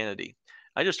way of sanity.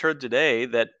 I just heard today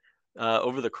that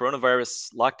over the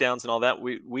coronavirus lockdowns and all that,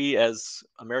 we as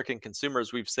American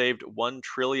consumers, we've saved $1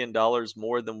 trillion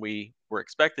more than we were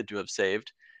expected to have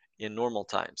saved in normal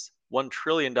times. $1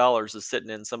 trillion is sitting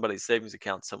in somebody's savings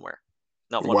account somewhere.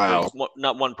 Not one person, Wow.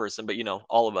 not one person, but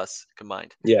all of us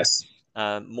combined, Yes.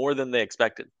 more than they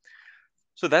expected.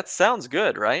 So that sounds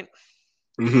good, right?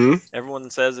 Hmm. Everyone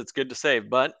says it's good to save,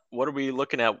 but what are we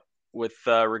looking at with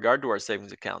regard to our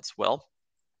savings accounts? Well,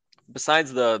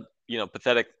 besides the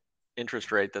pathetic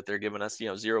interest rate that they're giving us,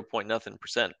 0 point nothing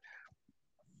percent.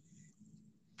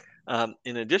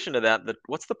 In addition to that,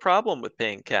 what's the problem with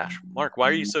paying cash? Mark, why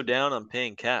are you so down on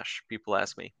paying cash? People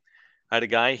ask me. I had a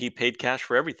guy, he paid cash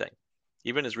for everything,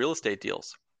 even his real estate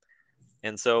deals.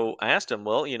 And so I asked him,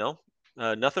 well,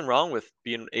 nothing wrong with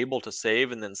being able to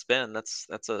save and then spend.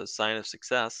 That's a sign of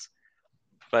success.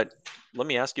 But let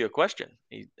me ask you a question.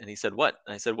 And he said, what?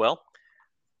 And I said, well,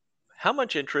 how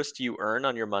much interest do you earn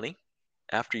on your money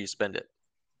after you spend it?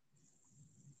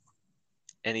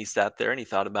 And he sat there and he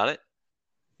thought about it.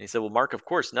 And he said, well, Mark, of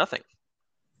course, nothing.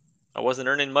 I wasn't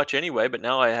earning much anyway, but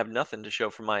now I have nothing to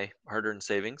show for my hard earned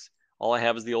savings. All I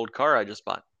have is the old car I just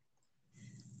bought.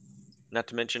 Not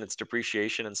to mention its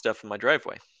depreciation and stuff in my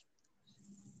driveway.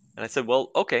 And I said, well,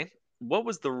 okay, what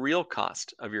was the real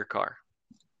cost of your car?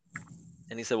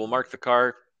 And he said, well, Mark, the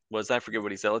car was, I forget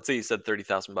what he said. Let's say he said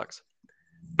 30,000 bucks.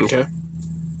 Okay.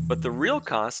 But the real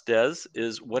cost, Des,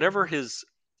 is whatever his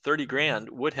 30 grand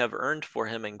would have earned for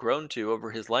him and grown to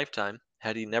over his lifetime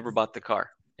had he never bought the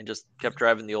car and just kept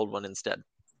driving the old one instead.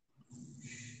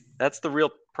 That's the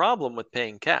real problem with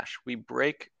paying cash. We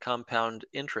break compound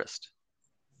interest.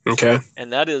 Okay.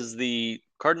 And that is the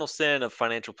cardinal sin of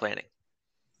financial planning.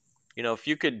 If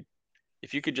you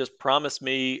could just promise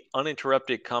me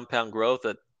uninterrupted compound growth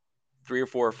at 3 or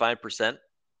 4 or 5%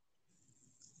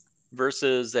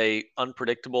 versus a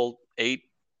unpredictable 8,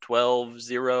 12,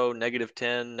 0,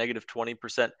 -10,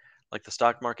 -20% like the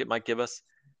stock market might give us,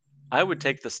 I would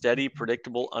take the steady,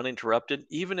 predictable, uninterrupted,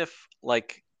 even if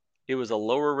like it was a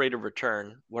lower rate of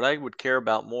return. What I would care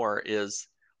about more is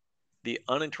the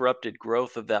uninterrupted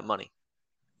growth of that money.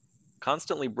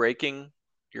 Constantly breaking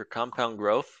your compound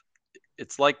growth,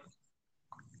 it's like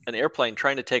an airplane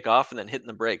trying to take off and then hitting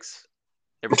the brakes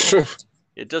every time.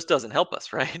 It just doesn't help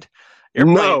us, right?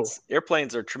 No.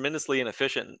 Airplanes are tremendously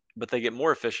inefficient, but they get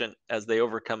more efficient as they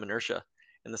overcome inertia.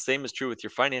 And the same is true with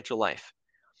your financial life.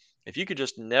 If you could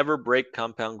just never break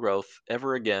compound growth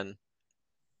ever again,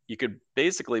 you could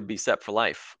basically be set for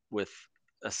life with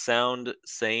a sound,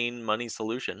 sane money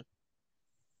solution.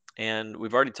 And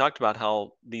we've already talked about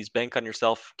how these bank on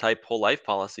yourself type whole life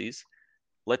policies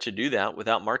let you do that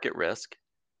without market risk.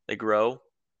 They grow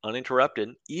uninterrupted.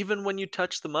 Even when you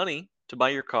touch the money to buy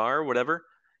your car or whatever,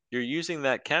 you're using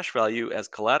that cash value as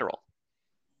collateral.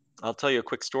 I'll tell you a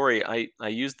quick story. I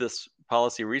used this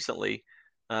policy recently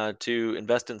to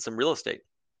invest in some real estate.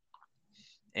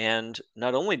 And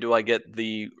not only do I get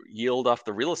the yield off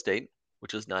the real estate,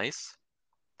 which is nice,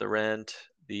 the rent,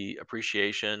 the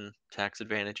appreciation, tax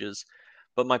advantages,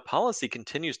 but my policy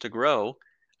continues to grow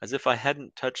as if I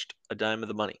hadn't touched a dime of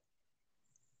the money.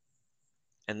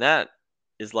 And that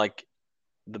is like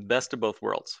the best of both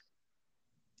worlds.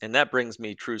 And that brings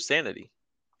me true sanity.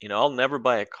 I'll never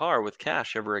buy a car with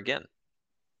cash ever again.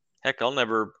 Heck, I'll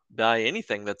never buy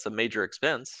anything that's a major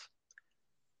expense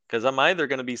because I'm either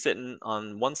going to be sitting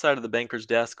on one side of the banker's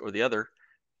desk or the other.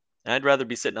 And I'd rather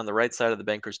be sitting on the right side of the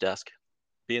banker's desk,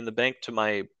 be in the bank to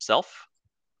myself,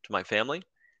 to my family.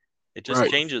 It just Right.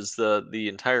 changes the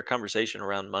entire conversation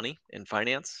around money and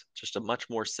finance. Just a much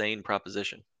more sane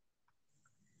proposition.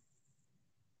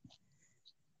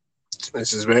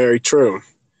 This is very true.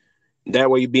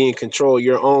 That way you be in control of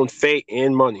your own fate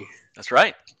and money. That's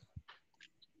right.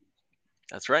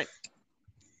 That's right.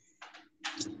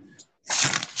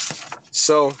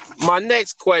 So my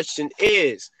next question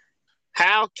is,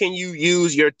 how can you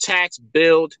use your tax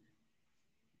bill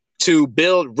to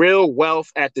build real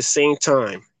wealth at the same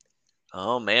time?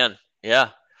 Oh, man.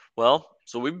 Yeah. Well,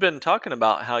 so we've been talking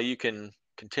about how you can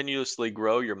continuously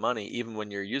grow your money even when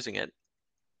you're using it.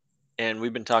 And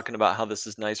we've been talking about how this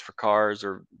is nice for cars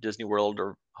or Disney World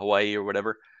or Hawaii or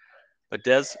whatever. But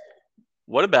Des,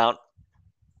 what about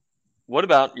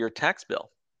your tax bill?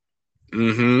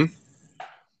 Mm-hmm.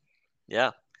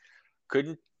 Yeah.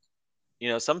 Couldn't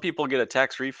some people get a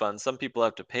tax refund, some people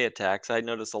have to pay a tax. I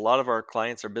notice a lot of our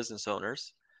clients are business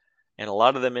owners, and a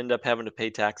lot of them end up having to pay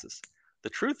taxes. The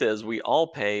truth is, we all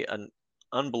pay an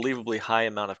unbelievably high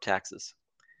amount of taxes.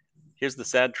 Here's the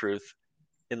sad truth.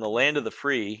 In the land of the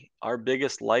free, our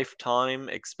biggest lifetime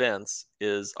expense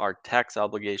is our tax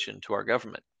obligation to our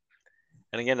government.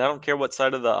 And again, I don't care what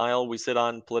side of the aisle we sit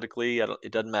on politically,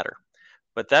 it doesn't matter.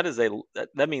 But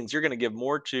that means you're going to give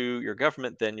more to your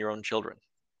government than your own children.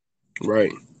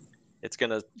 Right.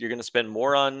 You're going to spend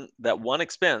more on that one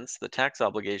expense, the tax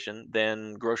obligation,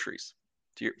 than groceries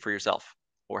for yourself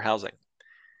or housing.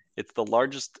 It's the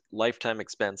largest lifetime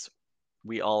expense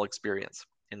we all experience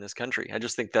in this country. I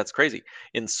just think that's crazy.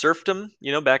 In serfdom,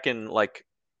 back in like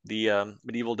the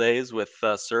medieval days with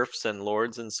serfs and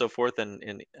lords and so forth, and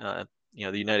in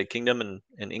the United Kingdom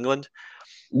and England,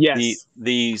 Yes.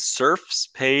 the serfs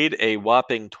paid a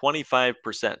whopping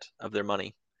 25% of their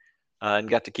money and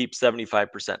got to keep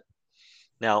 75%.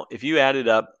 Now, if you added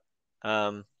up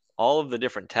all of the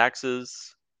different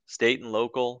taxes, state and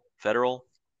local, federal,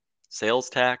 sales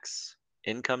tax,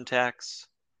 income tax,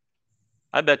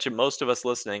 I bet you most of us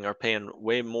listening are paying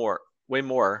way more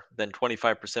than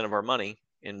 25% of our money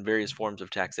in various forms of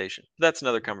taxation. That's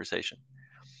another conversation.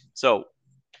 So,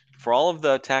 for all of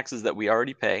the taxes that we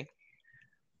already pay,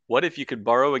 what if you could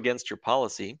borrow against your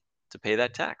policy to pay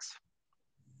that tax?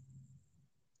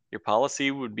 Your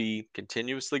policy would be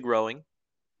continuously growing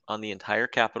on the entire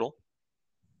capital,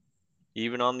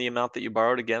 even on the amount that you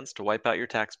borrowed against to wipe out your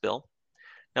tax bill.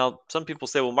 Now, some people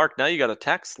say, "Well, Mark, now you got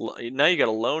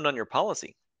a loan on your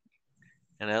policy."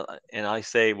 And I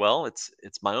say, "Well, it's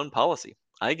my own policy.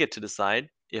 I get to decide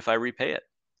if I repay it."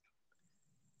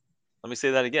 Let me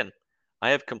say that again. I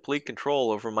have complete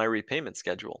control over my repayment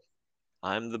schedule.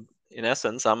 In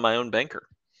essence, I'm my own banker.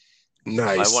 If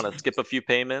I Nice. want to skip a few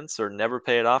payments or never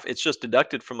pay it off, it's just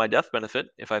deducted from my death benefit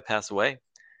if I pass away.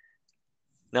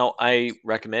 Now, I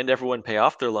recommend everyone pay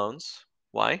off their loans.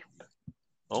 Why?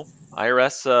 Well,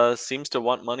 IRS seems to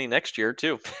want money next year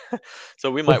too.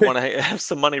 So we might want to have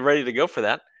some money ready to go for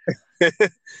that.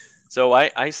 So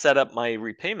I set up my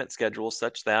repayment schedule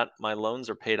such that my loans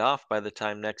are paid off by the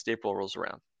time next April rolls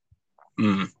around.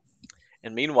 Mm.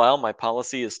 And meanwhile, my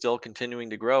policy is still continuing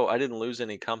to grow. I didn't lose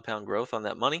any compound growth on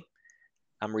that money.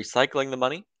 I'm recycling the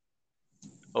money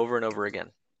over and over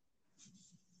again.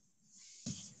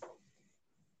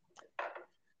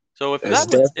 So if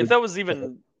that was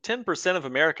even 10% of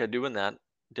America doing that,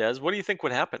 Des, what do you think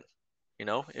would happen?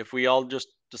 If we all just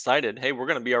decided, hey, we're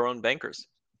going to be our own bankers.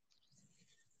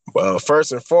 Well,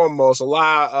 first and foremost, a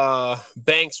lot of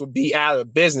banks would be out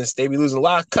of business. They'd be losing a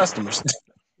lot of customers.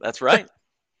 That's right.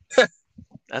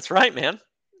 That's right, man.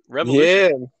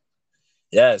 Revolution.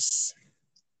 Yeah. Yes.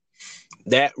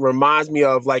 That reminds me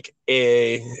of like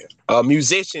a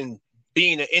musician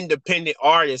being an independent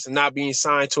artist and not being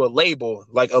signed to a label.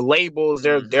 Like a label,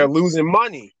 they're losing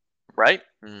money. Right.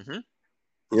 Mm-hmm.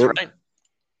 That's right.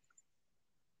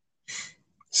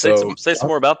 So say some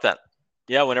more about that.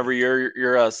 Yeah, whenever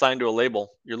you're assigned to a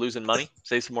label, you're losing money.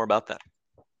 Say some more about that.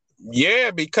 Yeah,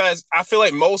 because I feel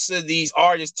like most of these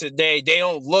artists today, they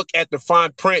don't look at the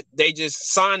fine print. They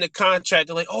just sign the contract.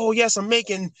 They're like, oh, yes, I'm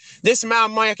making this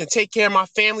amount of money. I can take care of my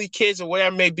family, kids, or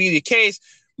whatever may be the case.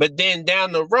 But then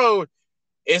down the road,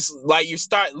 it's like you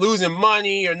start losing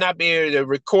money or not being able to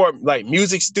record like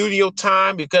music studio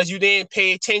time because you didn't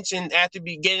pay attention at the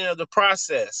beginning of the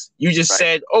process. You just Right.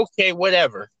 said, okay,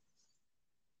 whatever.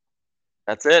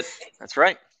 That's it. That's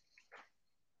right.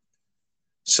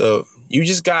 So you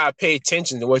just gotta pay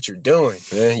attention to what you're doing,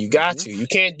 man. You got Mm-hmm. to. You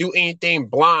can't do anything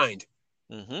blind.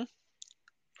 Mm-hmm.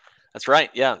 That's right.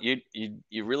 Yeah,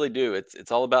 you really do.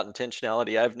 It's all about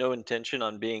intentionality. I have no intention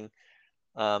on being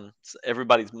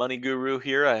everybody's money guru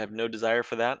here. I have no desire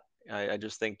for that. I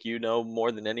just think you know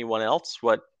more than anyone else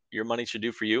what your money should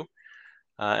do for you.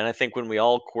 And I think when we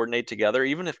all coordinate together,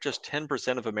 even if just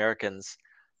 10% of Americans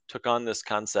took on this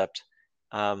concept,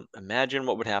 imagine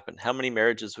what would happen. How many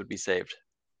marriages would be saved?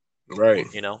 Right.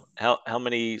 You know, how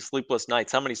many sleepless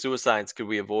nights, how many suicides could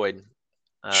we avoid?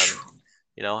 Um,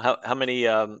 how many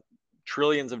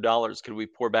trillions of dollars could we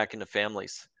pour back into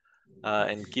families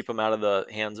and keep them out of the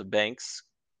hands of banks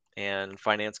and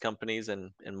finance companies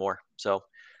and more. So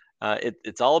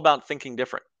it's all about thinking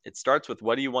different. It starts with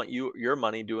what do you want your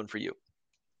money doing for you?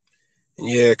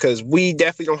 Yeah, because we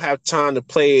definitely don't have time to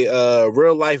play a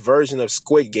real life version of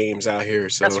Squid Games out here.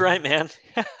 That's So right, man.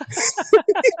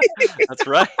 That's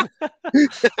right.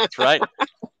 That's right.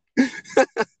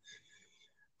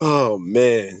 oh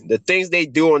man, the things they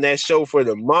do on that show for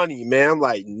the money, man. I'm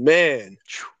like, man.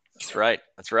 That's right.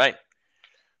 That's right.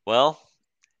 Well,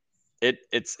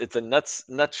 it's a nuts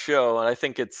show, and I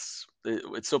think it's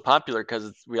so popular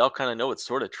because we all kind of know it's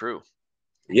sort of true.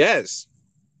 Yes.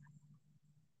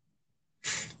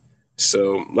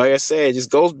 So, like I said, it just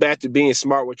goes back to being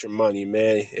smart with your money,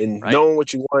 man, and Right? knowing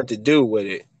what you want to do with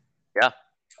it. Yeah.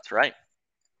 That's right.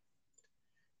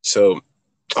 So,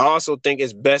 I also think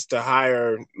it's best to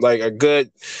hire like a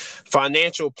good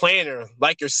financial planner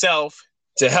like yourself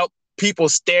to help people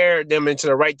steer them into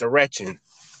the right direction.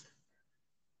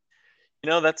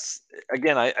 That's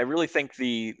again. I really think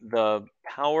the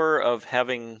power of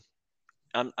having.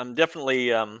 I'm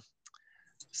definitely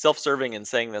self-serving in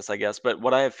saying this, I guess. But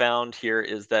what I have found here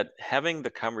is that having the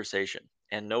conversation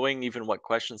and knowing even what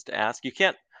questions to ask, you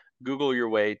can't Google your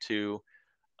way to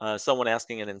someone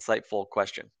asking an insightful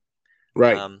question.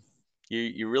 Right. Um,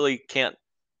 you really can't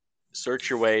search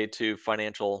your way to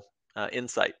financial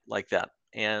insight like that.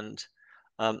 And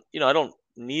I don't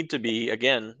need to be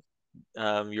again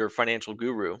your financial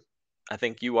guru. I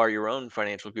think you are your own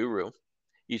financial guru.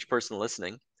 Each person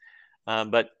listening.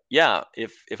 But yeah,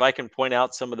 if I can point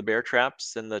out some of the bear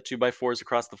traps and the 2x4s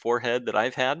across the forehead that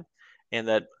I've had, and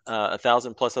that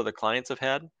 1,000 plus other clients have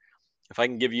had, if I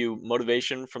can give you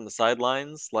motivation from the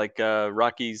sidelines, like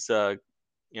Rocky is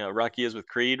with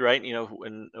Creed, right?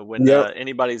 When Yep.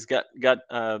 anybody's got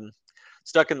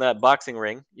stuck in that boxing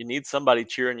ring, you need somebody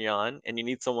cheering you on, and you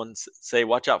need someone say,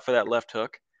 "Watch out for that left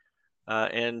hook,"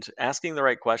 and asking the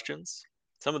right questions.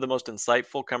 Some of the most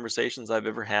insightful conversations I've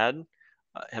ever had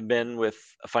have been with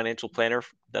a financial planner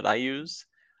that I use.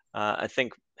 I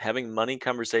think having money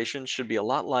conversations should be a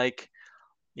lot like,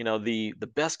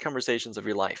 the best conversations of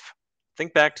your life.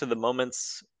 Think back to the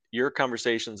moments, your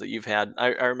conversations that you've had.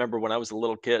 I remember when I was a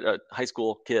little kid, a high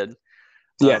school kid.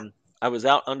 Yeah. I was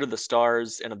out under the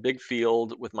stars in a big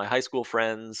field with my high school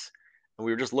friends, and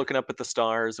we were just looking up at the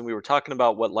stars, and we were talking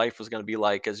about what life was going to be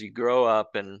like as you grow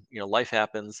up, and life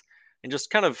happens, and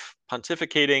just kind of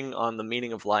pontificating on the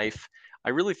meaning of life. I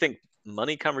really think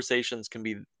money conversations can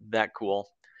be that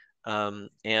cool,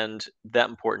 and that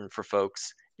important for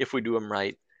folks if we do them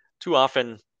right. Too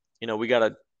often, we got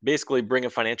to basically bring a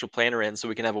financial planner in so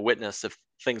we can have a witness if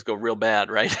things go real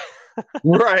bad, right?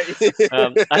 Right.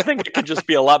 I think it could just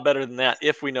be a lot better than that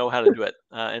if we know how to do it.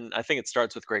 And I think it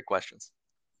starts with great questions.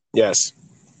 Yes.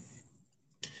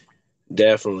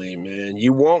 Definitely, man.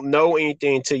 You won't know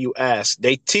anything until you ask.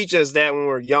 They teach us that when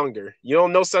we're younger. You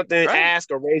don't know something, Right. ask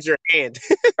or raise your hand.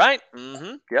 Right.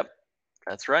 Yep.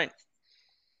 That's right.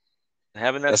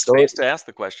 Having that That's the only, space to ask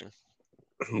the question.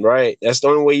 right. That's the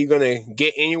only way you're gonna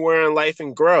get anywhere in life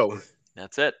and grow.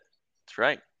 That's it. That's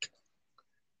right.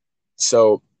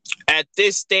 So at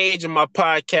this stage of my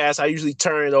podcast, I usually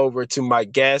turn it over to my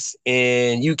guests,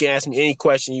 and you can ask me any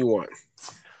question you want.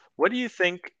 What do you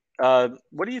think?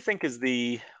 What do you think is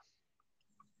the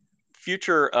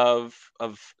future of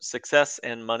success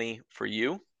and money for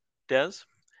you, Des?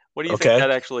 What do you think Okay.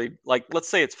 that actually like? Let's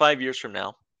say it's 5 years from now,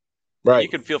 and you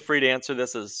Right. can feel free to answer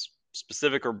this as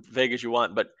specific or vague as you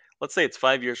want. But let's say it's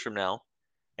 5 years from now,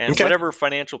 and Okay. whatever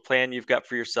financial plan you've got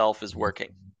for yourself is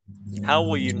working. How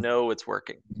will you know it's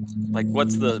working? Like,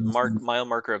 what's the mile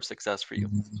marker of success for you?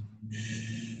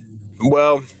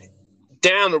 Well,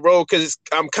 down the road, because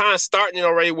I'm kind of starting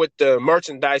already with the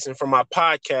merchandising for my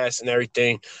podcast and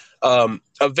everything.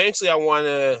 Eventually, I want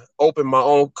to open my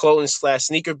own clothing /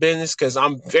 sneaker business because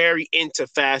I'm very into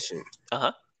fashion.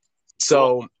 Uh-huh.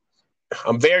 So Cool.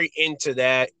 I'm very into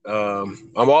that.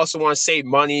 I'm also want to save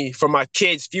money for my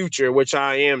kids' future, which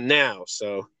I am now.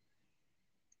 So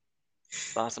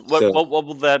Awesome. so What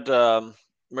will that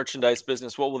merchandise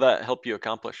business, what will that help you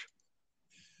accomplish?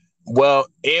 well,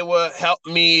 it will help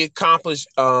me accomplish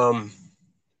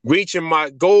reaching my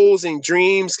goals and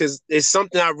dreams because it's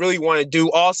something I really want to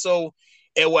do. Also,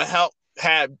 it will help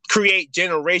create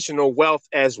generational wealth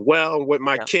as well with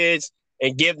my Yeah. kids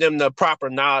and give them the proper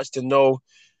knowledge to know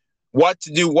what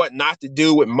to do, what not to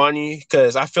do with money,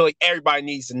 because I feel like everybody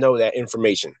needs to know that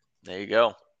information. There you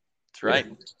go. That's right.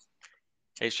 Yeah.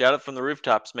 Hey, shout it from the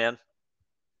rooftops, man.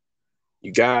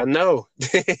 You gotta know.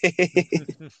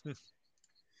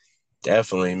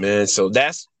 Definitely, man. So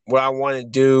that's what I want to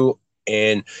do.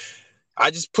 And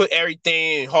I just put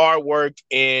everything in hard work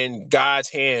in God's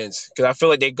hands because I feel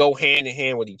like they go hand in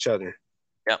hand with each other.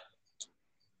 Yep.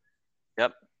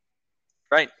 Yep.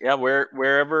 Right. Yeah.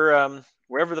 Wherever the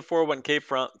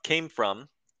 401k came from,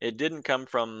 it didn't come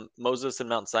from Moses and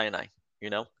Mount Sinai. You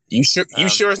know. You sure? You Um,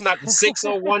 sure it's not the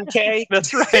 601k?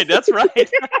 that's right. That's right.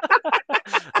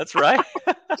 That's right.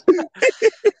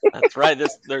 That's right.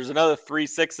 There's another 3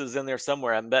 6s in there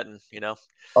somewhere. I'm betting. You know.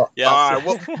 Yeah. All right.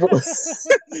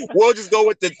 We'll just go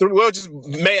with we'll just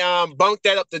bunk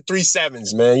that up to 3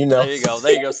 7s, man. You know. There you go.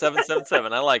 There you go.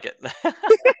 777. I like it.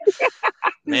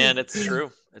 Man, it's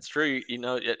true. It's true. You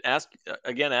know,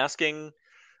 asking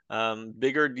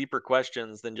bigger, deeper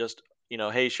questions than just,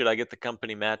 hey, should I get the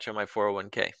company match on my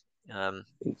 401k?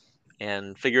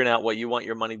 And figuring out what you want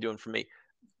your money doing for me,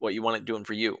 what you want it doing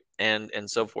for you, and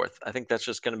so forth. I think that's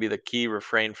just going to be the key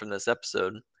refrain from this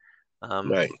episode.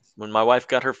 Right. When my wife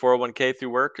got her 401k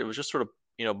through work, it was just sort of,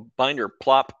 binder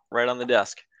plop right on the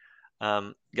desk.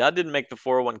 God didn't make the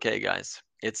 401k, guys.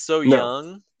 It's so No.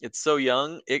 young. It's so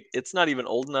young. It's not even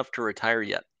old enough to retire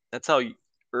yet. That's how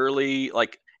early,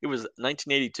 like it was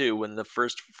 1982 when the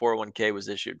first 401k was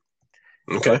issued.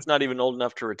 So Okay. it's not even old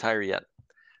enough to retire yet.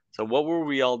 So what were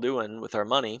we all doing with our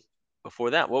money before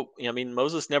that? Well, I mean,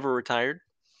 Moses never retired.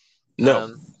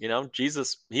 No.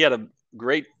 Jesus, he had a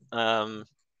great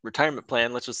retirement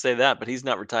plan. Let's just say that, but he's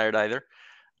not retired either.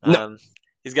 No.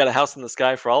 He's got a house in the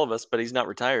sky for all of us, but he's not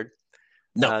retired.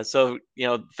 No. So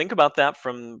think about that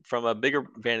from a bigger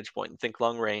vantage point and think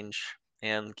long range,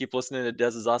 and keep listening to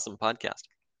Dez's awesome podcast.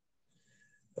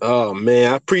 Oh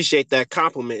man, I appreciate that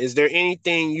compliment. Is there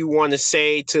anything you want to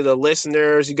say to the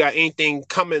listeners? You got anything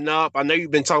coming up? I know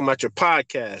you've been talking about your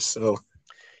podcast, so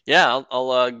yeah,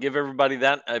 I'll give everybody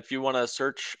that. If you want to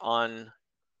search on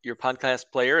your podcast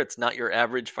player, it's Not Your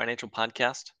Average Financial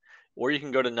Podcast, or you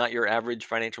can go to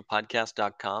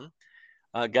notyouraverageFinancialPodcast.com.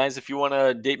 Guys, if you want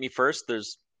to date me first,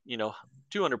 there's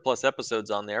 200 plus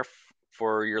episodes on there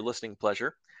for your listening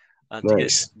pleasure, to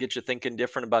nice. get you thinking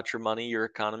different about your money, your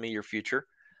economy, your future.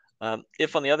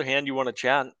 If on the other hand you want to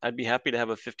chat, I'd be happy to have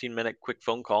a 15-minute quick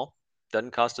phone call. Doesn't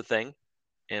cost a thing,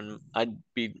 and I'd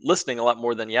be listening a lot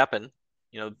more than yapping.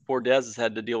 Poor Des has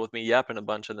had to deal with me yapping a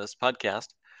bunch on this podcast,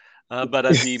 but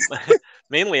I'd be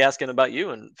mainly asking about you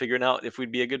and figuring out if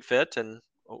we'd be a good fit and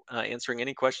answering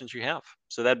any questions you have.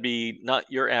 So that'd be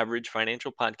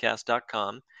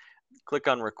notyouraverageFinancialPodcast.com. Click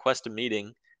on request a meeting,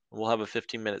 and we'll have a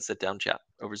 15-minute sit-down chat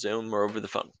over Zoom or over the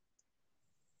phone.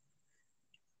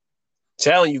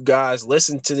 Telling you guys,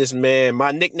 listen to this man.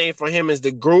 My nickname for him is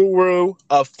the Guru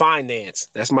of Finance.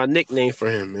 That's my nickname for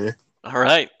him, man. All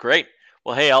right, great.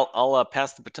 Well, hey, I'll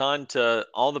pass the baton to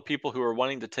all the people who are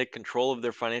wanting to take control of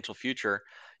their financial future.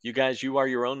 You guys, you are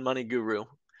your own money guru,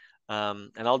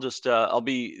 and I'll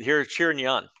be here cheering you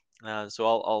on. So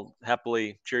I'll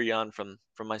happily cheer you on from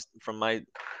my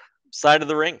side of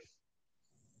the ring.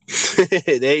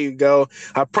 There you go.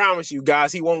 I promise you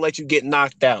guys, he won't let you get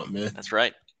knocked out, man. That's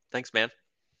right. Thanks, man.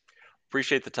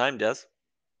 Appreciate the time, Des.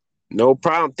 No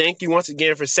problem. Thank you once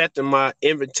again for accepting my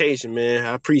invitation, man.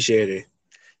 I appreciate it.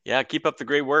 Yeah, keep up the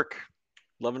great work.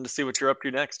 Loving to see what you're up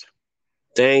to next.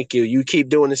 Thank you. You keep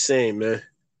doing the same, man.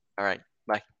 All right.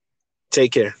 Bye.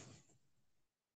 Take care.